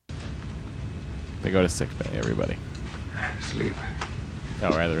 They go to sick bay, everybody. Sleep.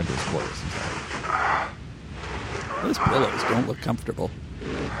 Oh, rather into his quarters. Those pillows don't look comfortable.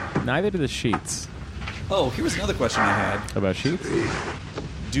 Neither do the sheets. Oh, here was another question I had. About sheets?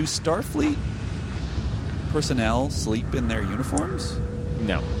 Do Starfleet personnel sleep in their uniforms?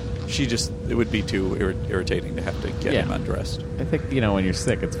 No. It would be too irritating to have to get him undressed. I think, when you're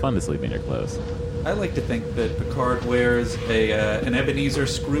sick, it's fun to sleep in your clothes. I like to think that Picard wears an Ebenezer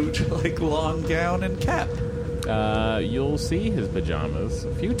Scrooge-like long gown and cap. You'll see his pajamas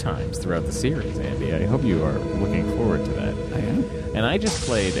a few times throughout the series, Andy. I hope you are looking forward to that. I am. And I just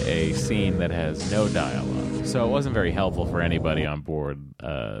played a scene that has no dialogue, so it wasn't very helpful for anybody on board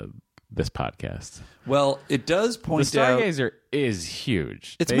this podcast. Well, it does point the out... Stargazer is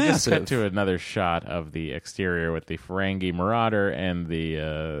huge. It's they massive. Just cut to another shot of the exterior with the Ferengi Marauder and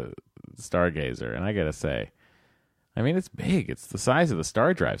the Stargazer, and I gotta say, it's big. It's the size of the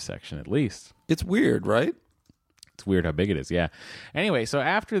Star Drive section, at least. It's weird, right? It's weird how big it is, yeah. Anyway, so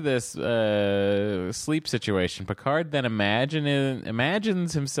after this sleep situation, Picard then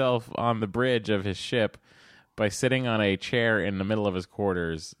imagines himself on the bridge of his ship by sitting on a chair in the middle of his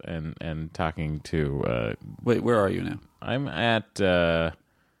quarters and talking to... Wait, where are you now? I'm at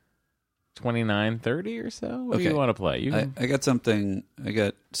 29:30 or so. What do you want to play? I got something. I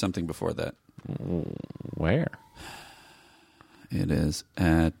got something before that. Where? It is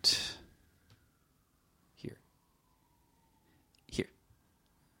at here.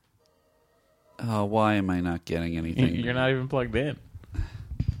 Oh, why am I not getting anything? You're not even plugged in.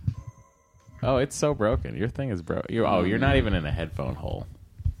 Oh, it's so broken. Your thing is broken. You're not even in a headphone hole.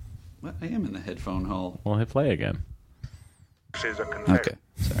 What? I am in the headphone hole. Well, hit play again. Okay,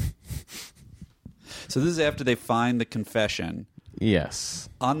 sorry. So this is after they find the confession. Yes.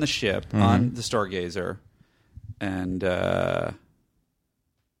 On the ship, on the Stargazer, and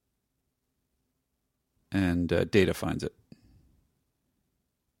Data finds it.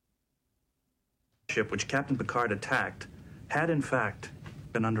 Ship which Captain Picard attacked had in fact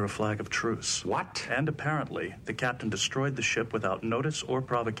been under a flag of truce. What? And apparently, the captain destroyed the ship without notice or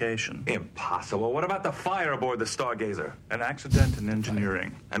provocation. Impossible. What about the fire aboard the Stargazer? An accident in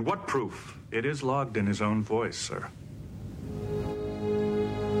engineering. And what proof? It is logged in his own voice, sir.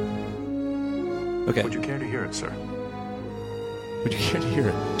 Okay. Would you care to hear it, sir? Would you care to hear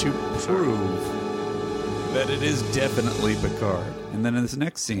it? To prove that it is definitely Picard. And then in this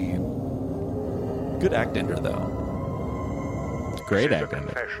next scene, good actor though. Great This is acting. a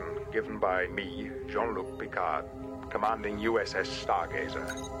confession given by me, Jean-Luc Picard, commanding USS Stargazer.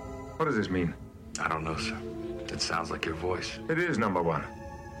 What does this mean? I don't know, sir. It sounds like your voice. It is, number one.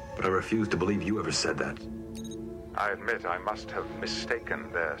 But I refuse to believe you ever said that. I admit I must have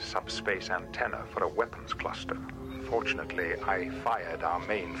mistaken their subspace antenna for a weapons cluster. Unfortunately, I fired our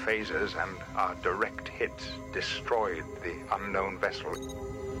main phasers and our direct hits destroyed the unknown vessel.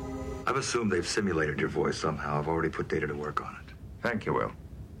 I've assumed they've simulated your voice somehow. I've already put data to work on it. Thank you, Will.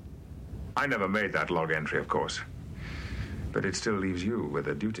 I never made that log entry, of course. But it still leaves you with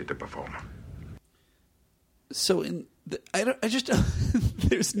a duty to perform. So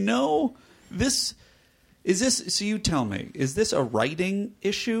there's no this. Is this? So you tell me, is this a writing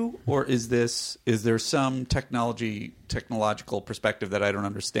issue, or is there some technological perspective that I don't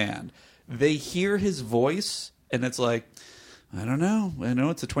understand? They hear his voice, and it's like, I don't know. I know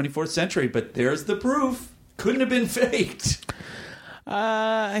it's the 24th century, but there's the proof. Couldn't have been faked.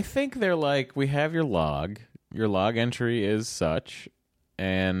 I think they're like, we have your log. Your log entry is such,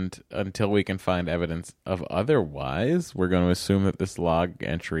 and until we can find evidence of otherwise, we're going to assume that this log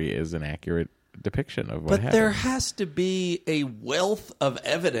entry is an accurate depiction of what happened. But there has to be a wealth of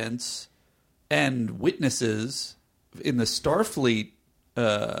evidence and witnesses in the Starfleet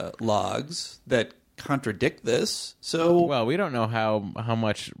logs that contradict this. So, well, we don't know how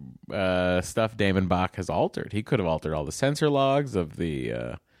much stuff Damon Bach has altered. He could have altered all the sensor logs of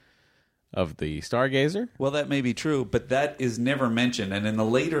the Stargazer. Well, that may be true, but that is never mentioned. And in the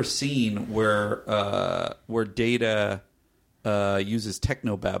later scene where Data uses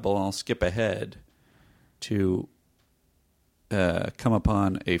technobabble, and I'll skip ahead to come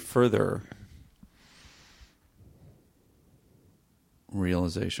upon a further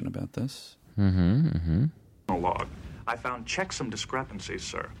realization about this. Log. I found checksum discrepancies,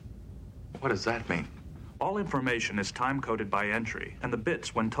 sir. What does that mean? All information is time-coded by entry, and the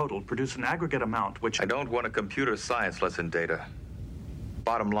bits, when totaled, produce an aggregate amount which... I don't want a computer science lesson, Data.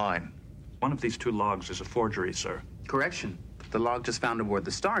 Bottom line. One of these 2 logs is a forgery, sir. Correction. The log just found aboard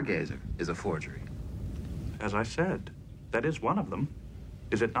the Stargazer is a forgery. As I said, that is one of them.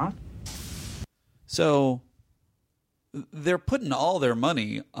 Is it not? So they're putting all their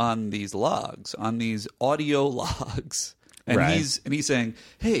money on these logs, on these audio logs. And Right. he's saying,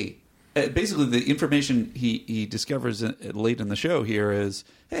 hey, basically the information he discovers late in the show here is,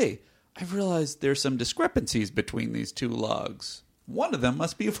 hey, I've realized there's some discrepancies between these 2 logs. One of them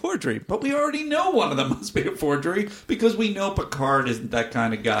must be a forgery, but we already know one of them must be a forgery because we know Picard isn't that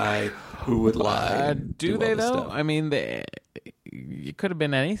kind of guy who would lie. And Do all they, this though? stuff. I mean, it could have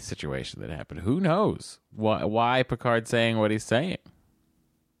been any situation that happened. Who knows? Why Picard's saying what he's saying?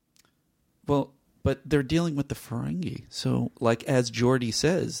 Well, but they're dealing with the Ferengi. So, like as Geordi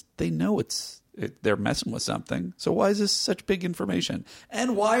says, they know they're messing with something. So why is this such big information?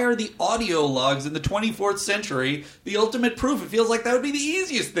 And why are the audio logs in the 24th century the ultimate proof? It feels like that would be the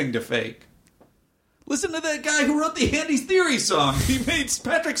easiest thing to fake. Listen to that guy who wrote the Andy's Theory song. He made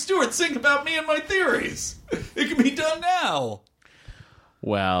Patrick Stewart sing about me and my theories. It can be done now.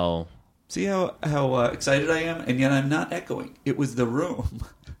 Well, see how excited I am? And yet I'm not echoing. It was the room.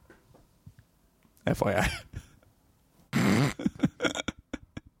 FYI.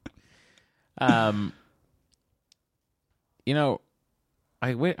 You know,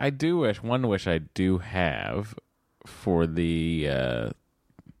 I do wish, one wish I do have for the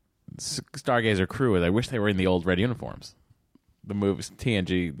Stargazer crew is I wish they were in the old red uniforms. The movies,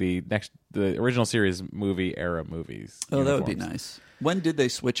 TNG, the original series movie era movies. Oh, that would be nice. When did they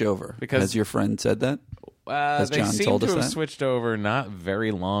switch over? Because has your friend said that? Has they John seem told to us have that? switched over not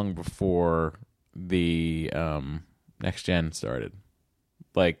very long before the Next Gen started.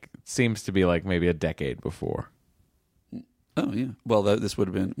 Like, it seems to be like maybe a decade before. Oh, yeah. Well, this would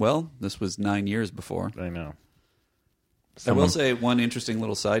have been... Well, this was 9 years before. I know. I will say one interesting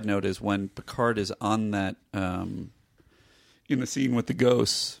little side note is when Picard is on that... in the scene with the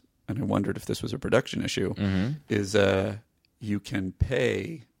ghosts, and I wondered if this was a production issue, is you can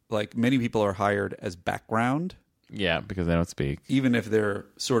pay... Like, many people are hired as background. Yeah, because they don't speak. Even if they're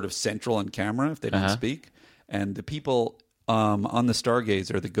sort of central in camera, if they don't speak. And the people on the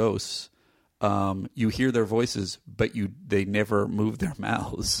Stargazer, the ghosts... you hear their voices, but they never move their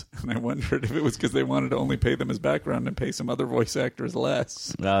mouths. And I wondered if it was because they wanted to only pay them as background and pay some other voice actors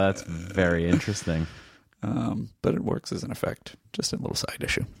less. Oh, that's very interesting. But it works as an effect. Just a little side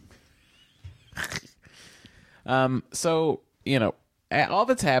issue. So, you know, all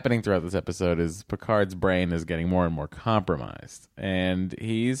that's happening throughout this episode is Picard's brain is getting more and more compromised. And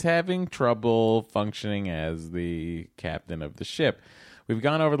he's having trouble functioning as the captain of the ship. We've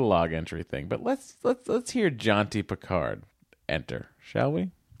gone over the log entry thing, but let's hear Jaunty Picard enter, shall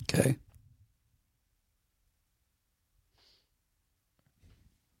we? Okay.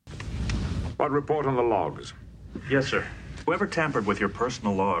 What report on the logs? Yes, sir. Whoever tampered with your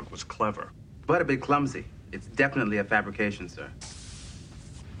personal log was clever. But a bit clumsy. It's definitely a fabrication, sir.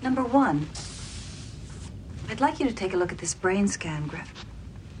 Number 1, I'd like you to take a look at this brain scan, Griff.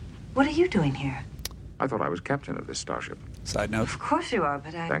 What are you doing here? I thought I was captain of this starship. Side note. Of course you are,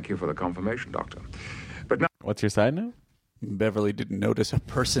 but Thank you for the confirmation, Doctor. But now... What's your side note? Beverly didn't notice a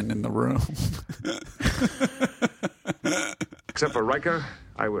person in the room. Except for Riker,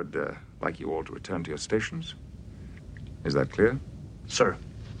 I would like you all to return to your stations. Is that clear? Sir.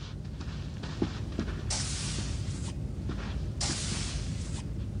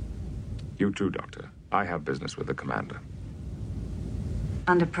 You too, Doctor. I have business with the commander.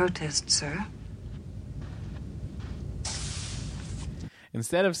 under protest, sir.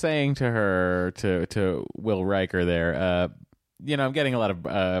 Instead of saying to her, to Will Riker there, I'm getting a lot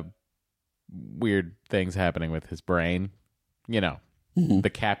of weird things happening with his brain. The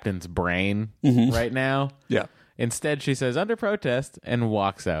captain's brain right now. Yeah. Instead, she says, under protest, and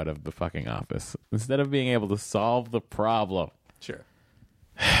walks out of the fucking office. Instead of being able to solve the problem. Sure.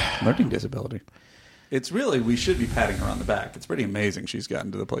 Learning disability. It's really, we should be patting her on the back. It's pretty amazing she's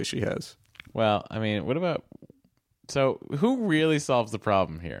gotten to the place she has. Well, I mean, what about... So, who really solves the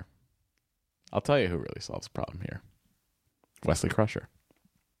problem here? I'll tell you who really solves the problem here. Wesley Crusher.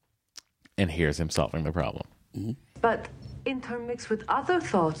 And here's him solving the problem. Mm-hmm. But intermixed with other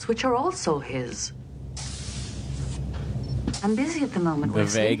thoughts, which are also his. I'm busy at the moment, The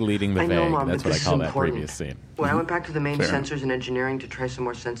Wesley. vague leading the I vague. know, Mom, That's but what I this call is that important. previous scene. When I went back to the main Fair. sensors and engineering to try some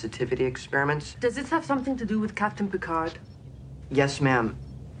more sensitivity experiments. Does this have something to do with Captain Picard? Yes, ma'am.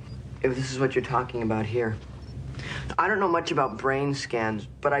 If this is what you're talking about here. I don't know much about brain scans,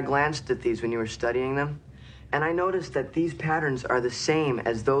 but I glanced at these when you were studying them. And I noticed that these patterns are the same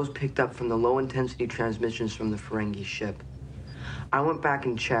as those picked up from the low-intensity transmissions from the Ferengi ship. I went back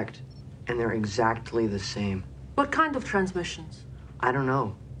and checked, and they're exactly the same. What kind of transmissions? I don't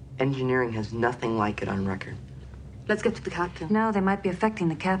know. Engineering has nothing like it on record. Let's get to the captain. No, they might be affecting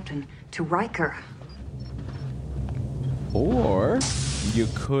the captain. To Riker. Or you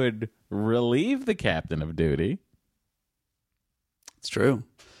could relieve the captain of duty. It's true.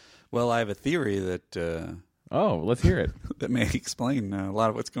 Well, I have a theory that... let's hear it. That may explain a lot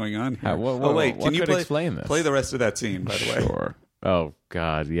of what's going on here. Wait, can you explain this? Play the rest of that scene, by the way. Sure. Oh,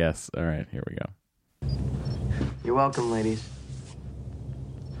 God, yes. All right, here we go. You're welcome, ladies.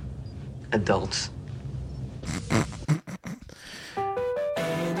 Adults.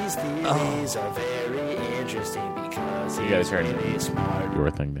 Andy's theories are very interesting because You gotta he's turn really smart.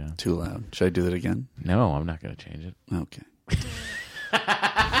 your thing down. Too loud. Should I do that again? No, I'm not going to change it. Okay.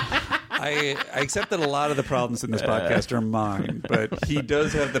 I accept that a lot of the problems in this podcast are mine, but he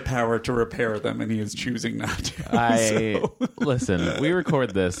does have the power to repair them, and he is choosing not to. Listen, we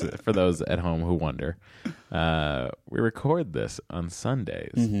record this, for those at home who wonder, we record this on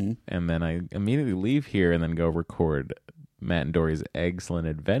Sundays, and then I immediately leave here and then go record Matt and Dory's Excellent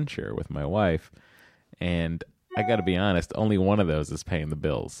Adventure with my wife, and I got to be honest, only one of those is paying the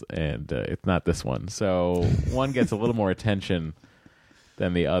bills, and it's not this one. So one gets a little more attention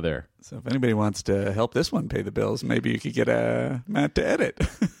than the other. So if anybody wants to help this one pay the bills, maybe you could get Matt to edit.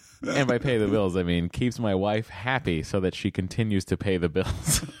 And by pay the bills, I mean keeps my wife happy so that she continues to pay the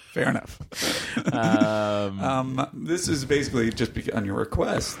bills. Fair enough. This is basically just on your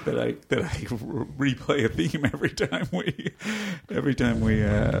request that I replay a theme every time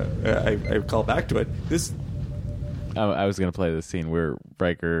I call back to it. This. I was going to play the scene where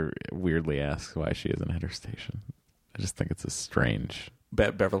Riker weirdly asks why she isn't at her station. I just think it's a strange.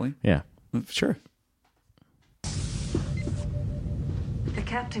 Beverly? Yeah. Sure. The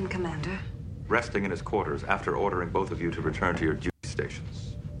captain, Commander. Resting in his quarters after ordering both of you to return to your duty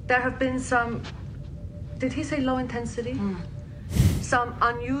stations. There have been some... Did he say low intensity? Some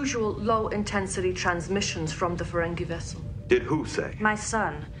unusual low intensity transmissions from the Ferengi vessel. Did who say? My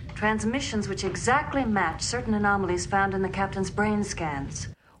son. Transmissions which exactly match certain anomalies found in the captain's brain scans.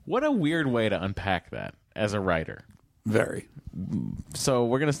 What a weird way to unpack that as a writer. Very. So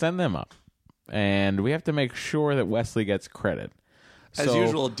we're going to send them up. And we have to make sure that Wesley gets credit. As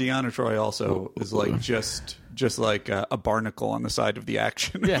usual, Deanna Troi also is like just like a barnacle on the side of the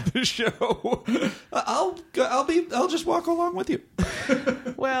action of the show. I'll just walk along with you.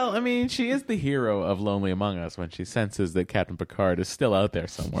 Well, I mean, she is the hero of Lonely Among Us when she senses that Captain Picard is still out there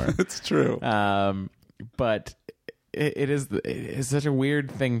somewhere. It's true. But it is such a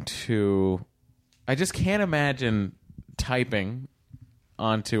weird thing to... I just can't imagine typing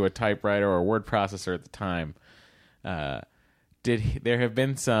onto a typewriter or a word processor at the time. There have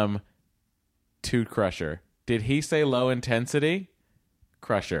been some to Crusher? Did he say low intensity?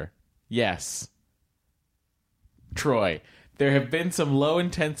 Crusher. Yes. Troy. There have been some low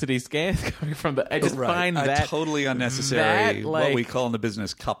intensity scans coming from the... I just find that... totally unnecessary, what we call in the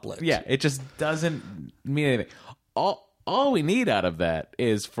business couplet. Yeah, it just doesn't mean anything. All we need out of that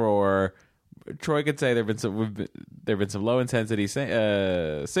is for... Troy could say there have been some low intensity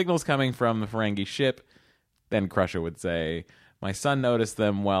signals coming from the Ferengi ship. Then Crusher would say, my son noticed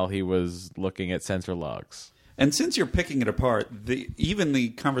them while he was looking at sensor logs. And since you're picking it apart, even the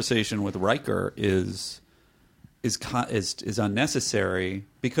conversation with Riker is unnecessary,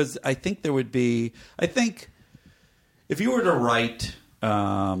 because I think there would be... I think if you were to write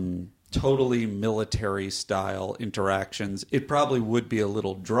totally military-style interactions, it probably would be a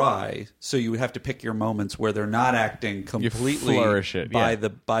little dry, so you would have to pick your moments where they're not acting completely by the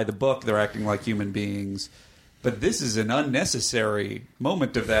book. They're acting like human beings. But this is an unnecessary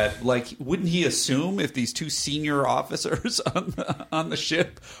moment of that. Like, wouldn't he assume if these two senior officers on the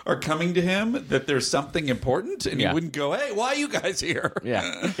ship are coming to him that there's something important? And he wouldn't go, hey, why are you guys here?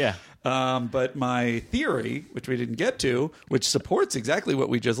 Yeah. But my theory, which we didn't get to, which supports exactly what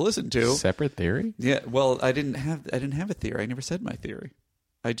we just listened to. Separate theory? Yeah. Well, I didn't have a theory. I never said my theory.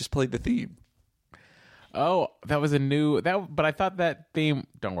 I just played the theme. Oh, that was a new... But I thought that theme...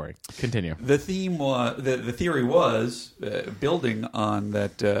 Don't worry. Continue. The theme was... The theory was, building on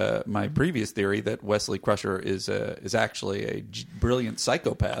that my previous theory, that Wesley Crusher is actually a brilliant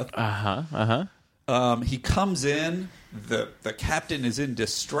psychopath. He comes in... The captain is in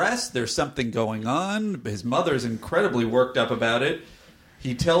distress. There's something going on. His mother's incredibly worked up about it.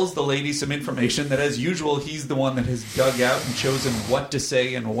 He tells the lady some information that, as usual, he's the one that has dug out and chosen what to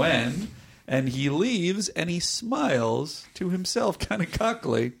say and when. And he leaves, and he smiles to himself kind of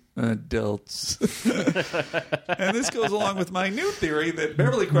cockily. Adults. And this goes along with my new theory that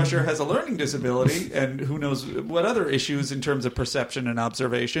Beverly Crusher has a learning disability and who knows what other issues in terms of perception and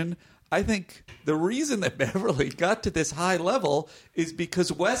observation. I think the reason that Beverly got to this high level is because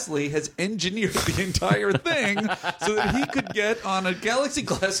Wesley has engineered the entire thing so that he could get on a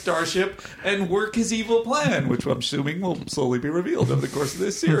galaxy-class starship and work his evil plan, which I'm assuming will slowly be revealed over the course of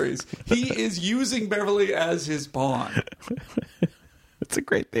this series. He is using Beverly as his pawn. It's a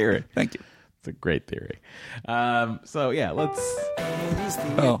great theory. Thank you. It's a great theory. So, yeah, let's...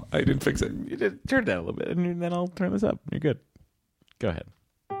 Oh, I didn't fix it. You did turn it down a little bit, and then I'll turn this up. You're good. Go ahead.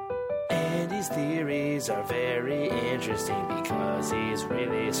 Andy's theories are very interesting because he's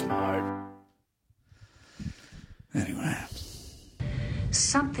really smart. Anyway.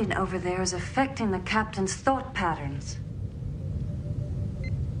 Something over there is affecting the captain's thought patterns.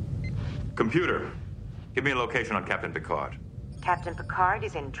 Computer, give me a location on Captain Picard. Captain Picard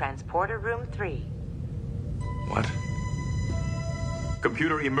is in Transporter Room 3. What?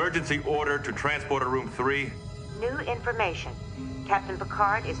 Computer, emergency order to Transporter Room 3. New information. Captain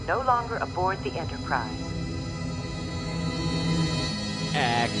Picard is no longer aboard the Enterprise.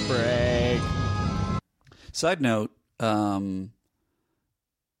 Act break. Side note,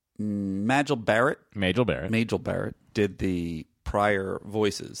 Majel Barrett did the prior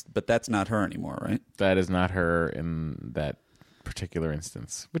voices, but that's not her anymore, right? That is not her in that particular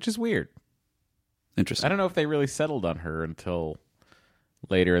instance, which is weird. Interesting. I don't know if they really settled on her until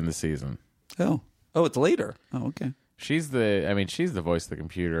later in the season. Oh, it's later. Oh, okay. She's the voice of the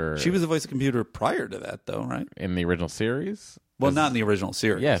computer. She was the voice of the computer prior to that, though, right? In the original series? Well, not in the original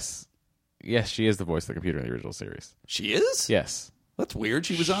series. Yes. Yes, she is the voice of the computer in the original series. She is? Yes. That's weird.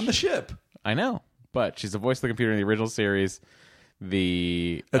 She was on the ship. I know, but she's the voice of the computer in the original series.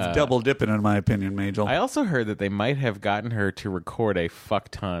 That's double dipping, in my opinion, Majel. I also heard that they might have gotten her to record a fuck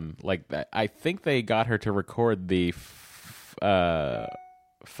ton. Like that. I think they got her to record the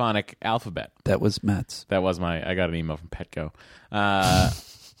phonic alphabet. That was Matt's. That was I got an email from Petco. I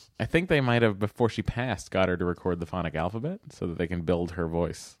think they might have, before she passed, got her to record the phonic alphabet so that they can build her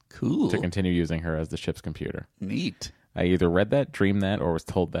voice. Cool. To continue using her as the ship's computer. Neat. I either read that, dreamed that, or was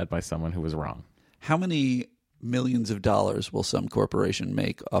told that by someone who was wrong. How many millions of dollars will some corporation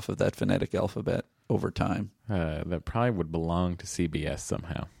make off of that phonetic alphabet over time? That probably would belong to CBS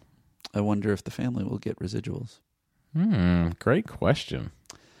somehow. I wonder if the family will get residuals. Great question.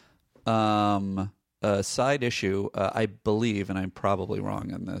 A side issue, I believe, and I'm probably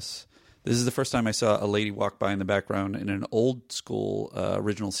wrong on this. This is the first time I saw a lady walk by in the background in an old school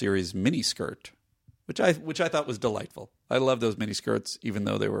original series miniskirt, which I thought was delightful. I love those miniskirts, even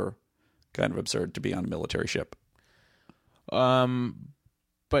though they were kind of absurd to be on a military ship.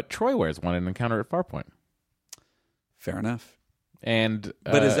 But Troy wears one in Encounter at Farpoint. Fair enough.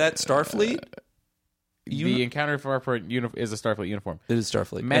 But is that Starfleet? The Encounter at Farpoint is a Starfleet uniform. It is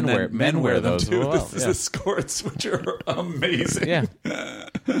Starfleet. Men wear those too. as well. This is escorts, which are amazing. Yeah.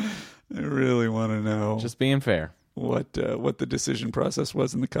 I really want to know. Just being fair. What the decision process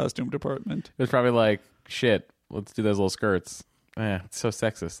was in the costume department. It was probably like, shit, let's do those little skirts. It's so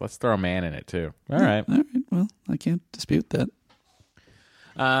sexist. Let's throw a man in it too. All right. Well, I can't dispute that.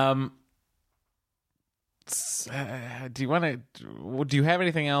 Do you have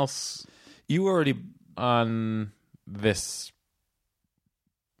anything else? You already on this.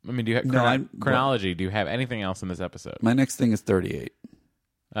 I mean, do you have chronology? Do you have anything else in this episode? My next thing is 38.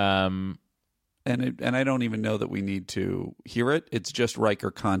 And I don't even know that we need to hear it. It's just Riker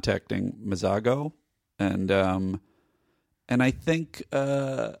contacting Mazago, and I think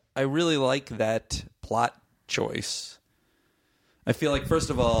I really like that plot choice. I feel like,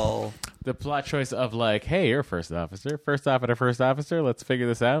 first of all, the plot choice of like, hey, you're first officer, let's figure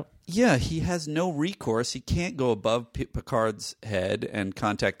this out. Yeah, he has no recourse. He can't go above Picard's head and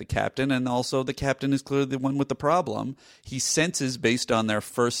contact the captain, and also the captain is clearly the one with the problem. He senses, based on their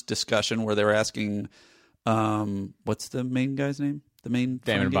first discussion where they're asking, what's the main guy's name? The main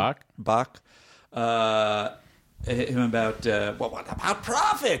Damon Bach. Him about what about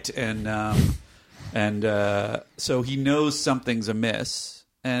Prophet, and so he knows something's amiss.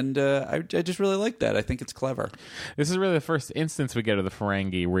 And I just really like that. I think it's clever. This is really the first instance we get of the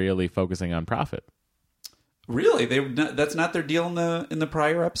Ferengi really focusing on Prophet. Really? That's not their deal in the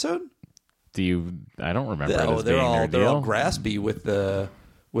prior episode? I don't remember. They're all graspy with the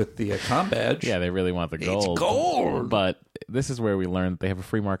comm badge. Yeah, they really want the gold. It's gold. But this is where we learn that they have a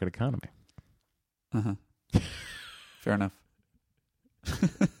free market economy. Fair enough.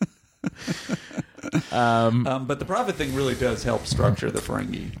 But the Prophet thing really does help structure the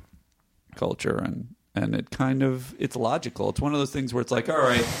Ferengi culture And it's logical. It's one of those things where it's like, all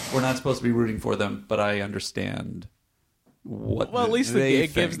right, we're not supposed to be rooting for them, but I understand what at least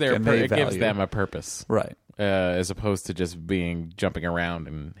it gives them a purpose. Right. As opposed to just jumping around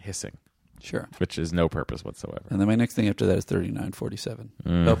and hissing. Sure. Which is no purpose whatsoever. And then my next thing after that is 3947.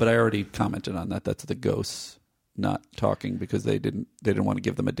 No, but I already commented on that. That's the ghosts not talking because they didn't want to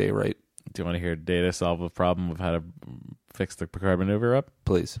give them a day right. Do you want to hear Data solve a problem of how to fix the Picard maneuver up?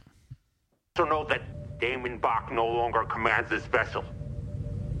 Please. So know that Damon Bach no longer commands this vessel.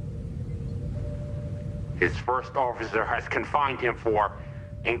 His first officer has confined him for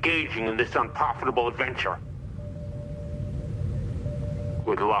engaging in this unprofitable adventure.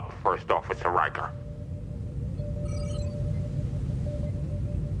 Good luck, First Officer Riker.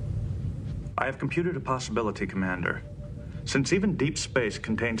 I have computed a possibility, Commander. Since even deep space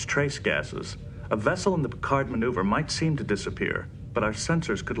contains trace gases, a vessel in the Picard maneuver might seem to disappear, but our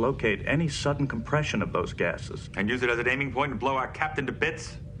sensors could locate any sudden compression of those gases. And use it as an aiming point and blow our captain to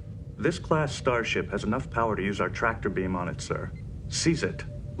bits? This class starship has enough power to use our tractor beam on it, sir. Seize it.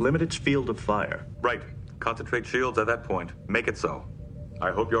 Limit its field of fire. Right. Concentrate shields at that point. Make it so. I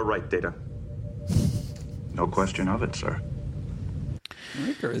hope you're right, Data. No question of it, sir.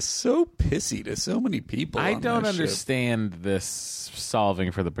 Riker is so pissy to so many people. I don't understand this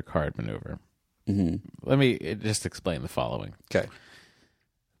solving for the Picard maneuver. Mm-hmm. Let me just explain the following. Okay.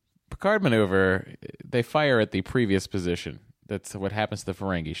 Picard maneuver, they fire at the previous position. That's what happens to the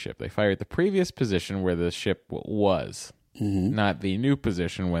Ferengi ship. They fire at the previous position where the ship was, not the new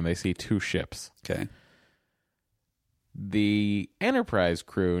position when they see two ships. Okay. The Enterprise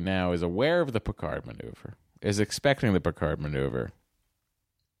crew now is aware of the Picard maneuver, is expecting the Picard maneuver.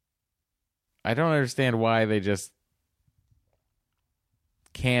 I don't understand why they just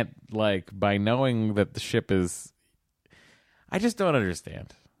can't, by knowing that the ship is... I just don't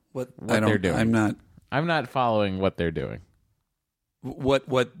understand what they're doing. I'm not following what they're doing. What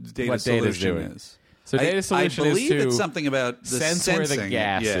Data Solution is. So Data Solution I believe is to it's something about the sense sensing. where the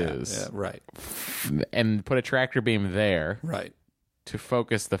gas is. Yeah, right. And put a tractor beam there. Right. To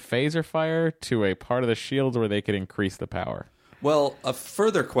focus the phaser fire to a part of the shield where they could increase the power. Well, a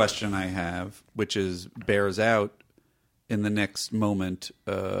further question I have, which bears out in the next moment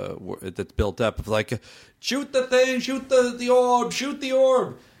that's built up of shoot the thing, shoot the orb, shoot the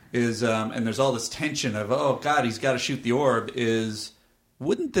orb. And there's all this tension of, oh, God, he's got to shoot the orb,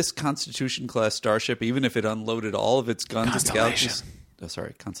 wouldn't this Constitution-class starship, even if it unloaded all of its guns at the Galaxy... Oh,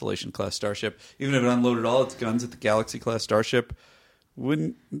 sorry, Constellation-class starship. Even if it unloaded all its guns at the Galaxy-class starship,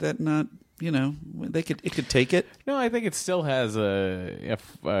 wouldn't that not, it could take it? No, I think it still has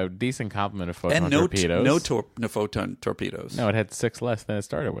a decent complement of photon torpedoes. No photon torpedoes. No, it had 6 less than it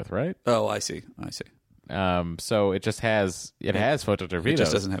started with, right? Oh, I see. So it just has photon torpedoes. It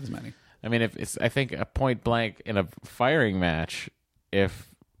just doesn't have as many. I mean, I think a point blank in a firing match,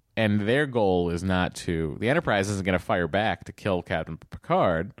 and their goal is not to... The Enterprise isn't going to fire back to kill Captain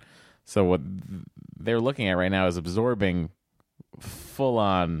Picard. So what they're looking at right now is absorbing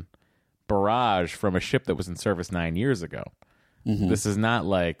full-on barrage from a ship that was in service 9 years ago. Mm-hmm. This is not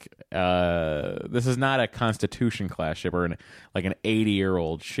this is not a Constitution-class ship or an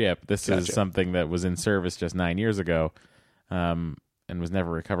 80-year-old ship. This is something that was in service just 9 years ago and was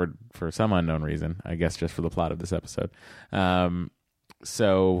never recovered for some unknown reason, I guess just for the plot of this episode. Well,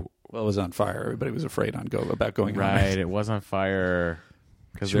 it was on fire. Everybody was afraid about going on. Right, it was on fire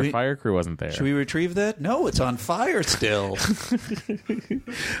because their fire crew wasn't there. Should we retrieve that? No, it's on fire still. Well,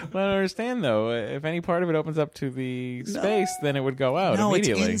 I don't understand, though. If any part of it opens up to the space, then it would go out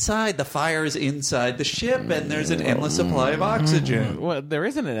immediately. No, it's inside. The fire is inside the ship, and there's an endless supply of oxygen. Well, there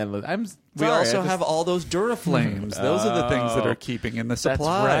isn't an endless... We also have all those Duraflames. Those are the things that are keeping in the supplies.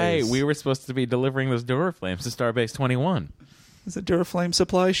 That's right. We were supposed to be delivering those Duraflames to Starbase 21. It's a Duraflame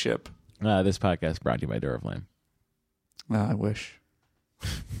supply ship. This podcast brought to you by Duraflame. I wish.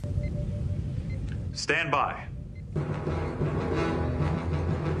 Stand by.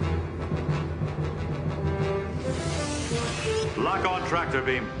 Lock on tractor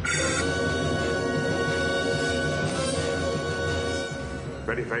beam.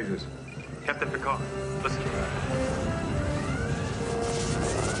 Ready phasers. Captain Picard, listen.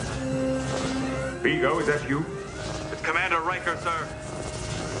 Vigo, is that you? It's Commander Riker, sir.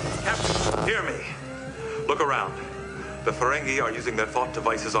 Captain, hear me. Look around. The Ferengi are using their thought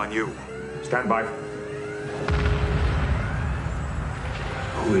devices on you. Stand by.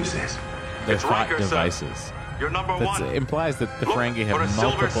 Who is this? Their it's thought Riker, devices. Sir. You're number one. It implies that the Ferengi have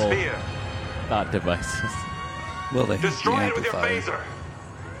multiple thought devices. Well, they destroy it with your phaser.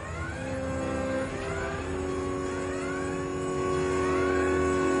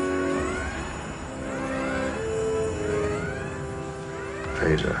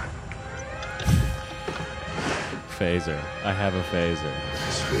 phaser. Phaser. I have a phaser.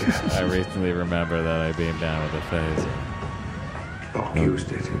 I recently remember that I beamed down with a phaser. Bach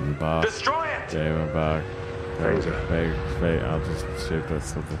used it. Bach. Destroy it! David Bach. Phaser. I'll just shoot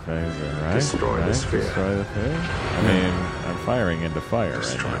this with the phaser, right? Destroy the sphere. Destroy the sphere? I mean, I'm firing into fire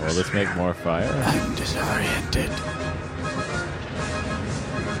right now. Will this make more fire? I'm disoriented.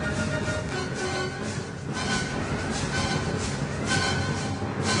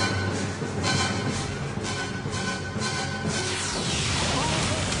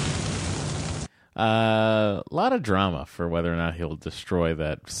 A lot of drama for whether or not he'll destroy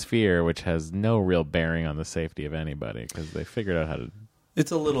that sphere, which has no real bearing on the safety of anybody because they figured out how to.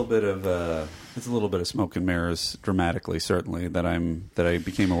 It's a little bit of smoke and mirrors, dramatically, certainly that I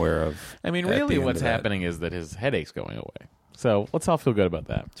became aware of. I mean, really, what's happening is that his headache's going away. So let's all feel good about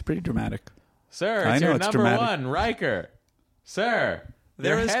that. It's pretty dramatic, sir. I It's know your it's number dramatic. one, Riker. Sir,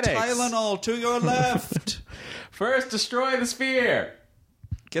 There their is headaches. Tylenol to your left. First, destroy the sphere.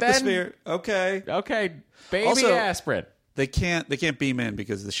 Get the sphere. Okay. Okay. Baby Also, aspirin. They can't beam in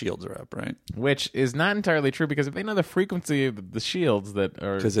because the shields are up, right? Which is not entirely true because if they know the frequency of the shields that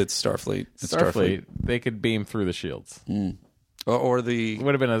are Because it's Starfleet. It's Starfleet, they could beam through the shields. Or the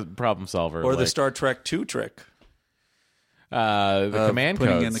Would have been a problem solver. or the like, Star Trek 2 trick. the command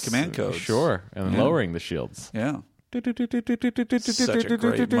putting codes. in the command codes. Sure, and lowering the shields. Yeah. Such a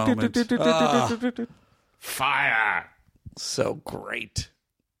great moment. Fire. So great.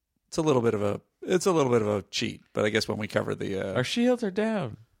 It's a little bit of a cheat, but I guess when we cover the Our shields are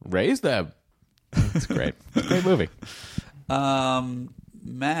down. Raise them. It's great. It's a great movie.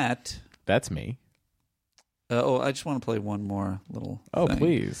 Matt. That's me. I just want to play one more little Oh, thing.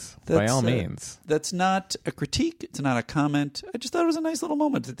 please. By all means. That's not a critique. It's not a comment. I just thought it was a nice little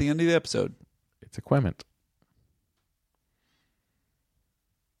moment at the end of the episode. It's a Quement.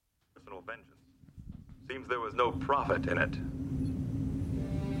 Personal vengeance. Seems there was no profit in it.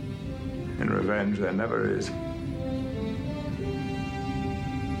 In revenge, there never is.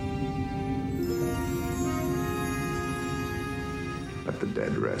 Let the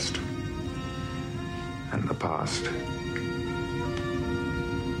dead rest. And the past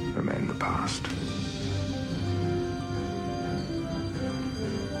remain the past.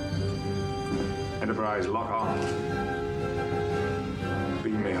 Enterprise, lock on.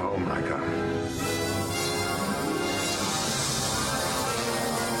 Beam me home, Riker.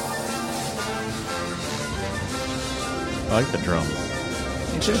 I like the drum.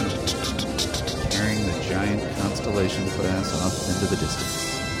 Carrying the giant Constellation class off into the distance.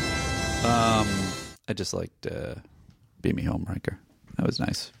 I just liked Beam Me Home, Riker. That was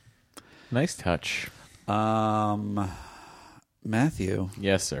nice. Nice touch. Matthew.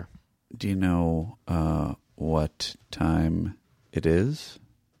 Yes, sir. Do you know what time it is?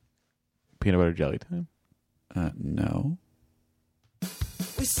 Peanut butter jelly time? No.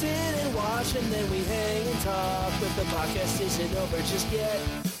 We sit and watch and then we hang and talk, but the podcast isn't over just yet.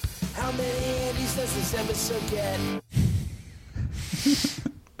 How many Andys does this episode get?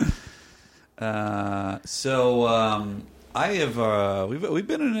 I have we've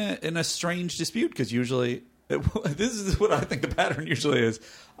been in a strange dispute because usually this is what I think the pattern usually is.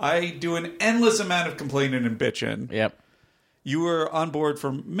 I do an endless amount of complaining and bitching. Yep. You were on board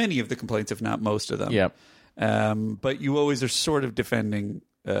for many of the complaints, if not most of them. Yep. But you always are sort of defending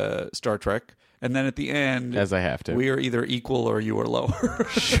Star Trek. And then at the end, as I have to, we are either equal or you are lower.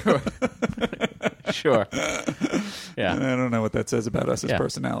 Sure. Sure. Yeah. And I don't know what that says about us as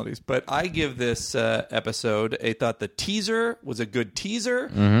personalities. But I give this episode, I thought the teaser was a good teaser.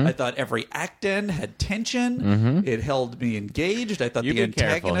 Mm-hmm. I thought every act end had tension. Mm-hmm. It held me engaged. I thought the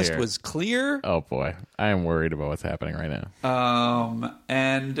antagonist was clear. Oh, boy. I am worried about what's happening right now.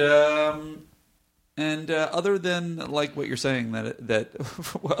 And other than like what you're saying, that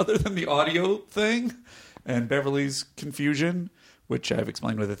other than the audio thing and Beverly's confusion, which I've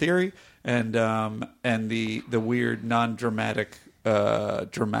explained with a theory, and the weird non-dramatic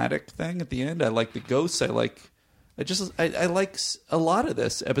dramatic thing at the end, I like the ghosts. I like a lot of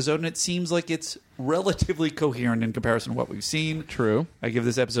this episode, and it seems like it's relatively coherent in comparison to what we've seen. True. I give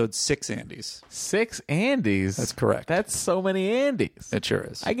this episode 6 Andys. 6 Andys? That's correct. That's so many Andys. It sure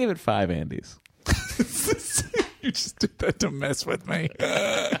is. I give it 5 Andys. You just did that to mess with me.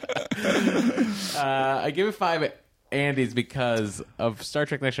 I give it 5 Andys because of Star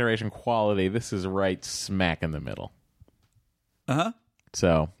Trek Next Generation quality. This is right smack in the middle. Uh-huh.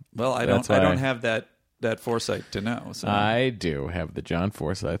 So, well, I don't have that foresight to know. So. I do have the John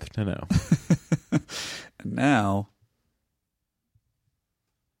Forsythe to know. And now,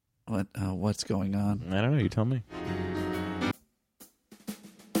 what's going on? I don't know. You tell me.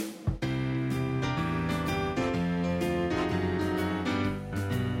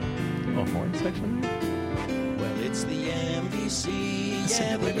 little horn section. Well, it's the MVC. That's a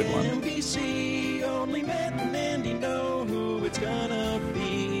Yeah, really the good one. MVC. Only Matt and Andy know who it's gonna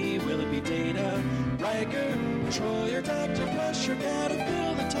be. Will it be Data, Riker, Troy, or Dr. Crusher? Gotta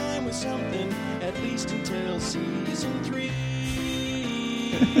fill the time with something, at least until season 3.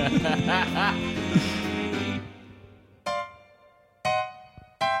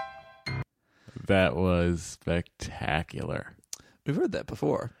 That was spectacular. We've heard that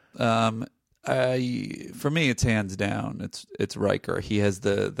before. For me, it's hands down. It's Riker. He has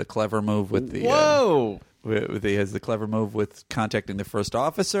the clever move with the he has the clever move with contacting the first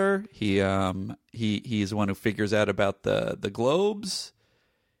officer. He's the one who figures out about the globes.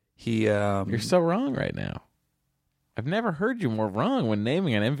 You're so wrong right now. I've never heard you more wrong when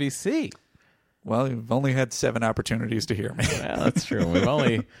naming an MVC. Well, you've only had 7 opportunities to hear me. Well, that's true. We've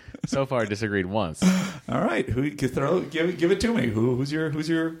only so far disagreed once. All right, give it to me. Who's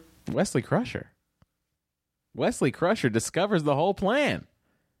your Wesley Crusher? Wesley Crusher discovers the whole plan.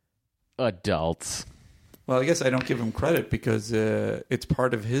 Adults. Well, I guess I don't give him credit because it's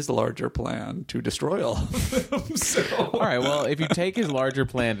part of his larger plan to destroy all of them. So. All right, well, if you take his larger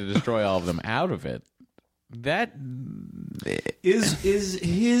plan to destroy all of them out of it, that is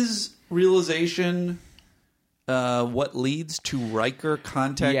his realization what leads to Riker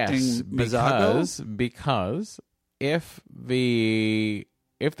contacting Mazago? Because if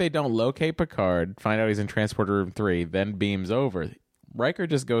they don't locate Picard, find out he's in Transporter Room 3, then beams over, Riker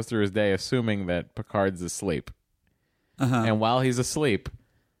just goes through his day assuming that Picard's asleep. And while he's asleep,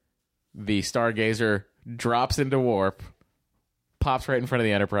 the Stargazer drops into warp, pops right in front of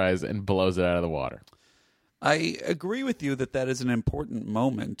the Enterprise, and blows it out of the water. I agree with you that is an important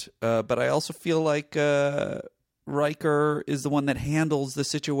moment, but I also feel like Riker is the one that handles the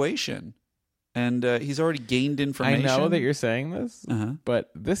situation. And he's already gained information. I know that you're saying this, but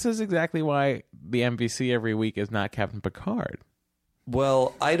this is exactly why the MVC every week is not Captain Picard.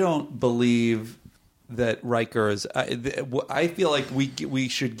 Well, I don't believe that Riker is. I feel like we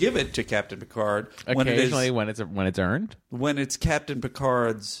should give it to Captain Picard occasionally when it's earned. When it's Captain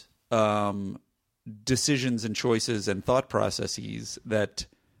Picard's decisions and choices and thought processes that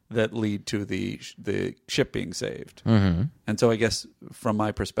lead to the ship being saved. Mm-hmm. And so I guess from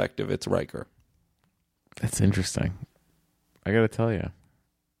my perspective, it's Riker. That's interesting. I got to tell you,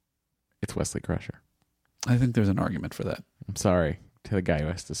 it's Wesley Crusher. I think there's an argument for that. I'm sorry to the guy who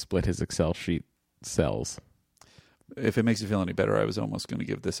has to split his Excel sheet cells. If it makes you feel any better, I was almost going to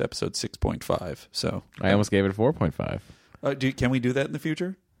give this episode 6.5. So I almost gave it a 4.5. Can we do that in the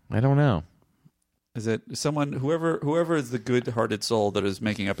future? I don't know. Is it someone, whoever is the good-hearted soul that is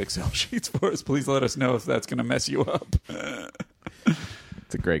making up Excel sheets for us, please let us know if that's going to mess you up.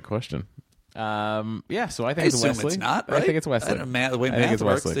 It's a great question. Yeah, so I think it's Wesley. It's not, right? I think it's Wesley. The way math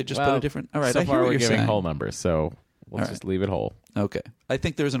works, they just put a different... All right, so I hear far what we're you're giving saying. whole numbers, so let's just leave it whole. Okay. I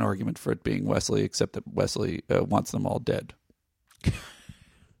think there's an argument for it being Wesley, except that Wesley wants them all dead.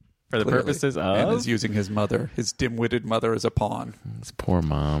 For the purposes of? And is using his mother, his dim-witted mother, as a pawn. His poor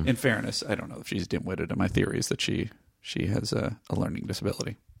mom. In fairness, I don't know if she's dim-witted, and my theory is that she has a learning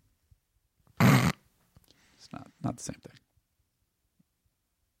disability. It's not the same thing.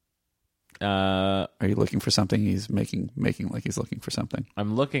 Are you looking for something? He's making like he's looking for something.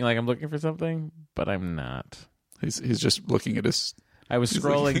 I'm looking like I'm looking for something, but I'm not. He's just looking at his... I was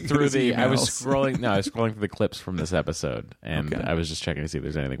scrolling through the... I was emails. scrolling through the clips from this episode, and I was just checking to see if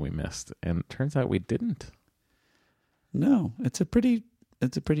there's anything we missed, and it turns out we didn't. No, it's a pretty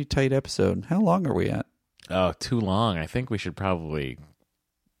tight episode. How long are we at? Oh, too long. I think we should probably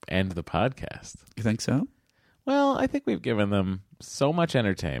end the podcast. You think so? Well, I think we've given them so much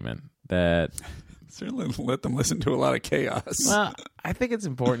entertainment that... Certainly let them listen to a lot of chaos. Well, I think it's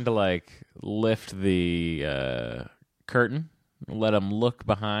important to lift the curtain, let them look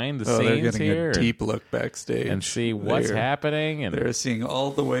behind the scenes they're getting here, a deep look backstage and see what's happening. And they're seeing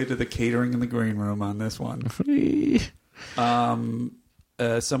all the way to the catering in the green room on this one.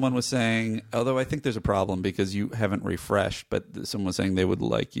 Someone was saying, although I think there's a problem because you haven't refreshed, but someone was saying they would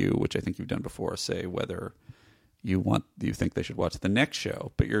like you, which I think you've done before, say whether you think they should watch the next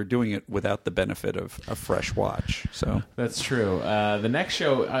show, but you're doing it without the benefit of a fresh watch. So that's true. The next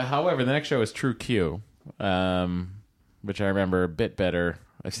show, however, the next show is True Q, which I remember a bit better.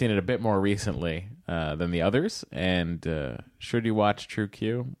 I've seen it a bit more recently than the others. And should you watch True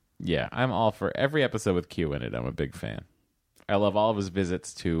Q? Yeah, I'm all for every episode with Q in it. I'm a big fan. I love all of his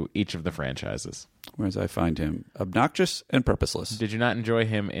visits to each of the franchises. Whereas I find him obnoxious and purposeless. Did you not enjoy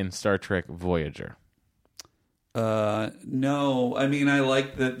him in Star Trek Voyager? No, I mean, I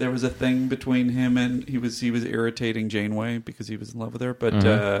like that there was a thing between him and he was irritating Janeway because he was in love with her, but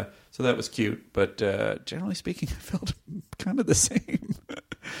so that was cute. But generally speaking, I felt kind of the same.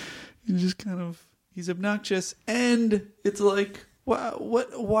 He's obnoxious, and it's like,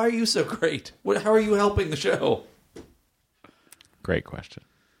 why are you so great? How are you helping the show? Great question.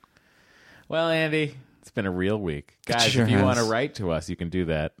 Well, Andy, it's been a real week. Guys, sure if you has. want to write to us, you can do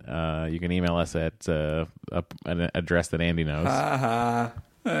that. You can email us at an address that Andy knows.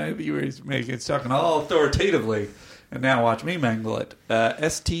 You were talking all authoritatively, and now watch me mangle it.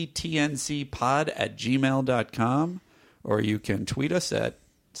 sttncpod@gmail.com, or you can tweet us at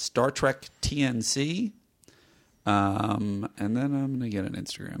Star Trek TNC. And then I'm going to get an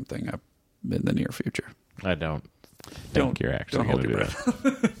Instagram thing up in the near future. I don't think you're actually don't going to hold do your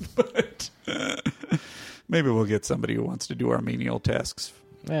that. But maybe we'll get somebody who wants to do our menial tasks.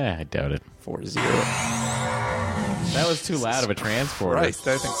 I doubt it. 4-0. That was too loud of a transporter. Christ,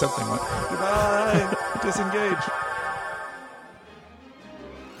 I think something went. Goodbye. Disengage.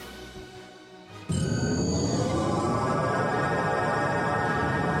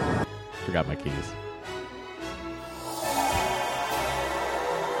 Forgot my keys.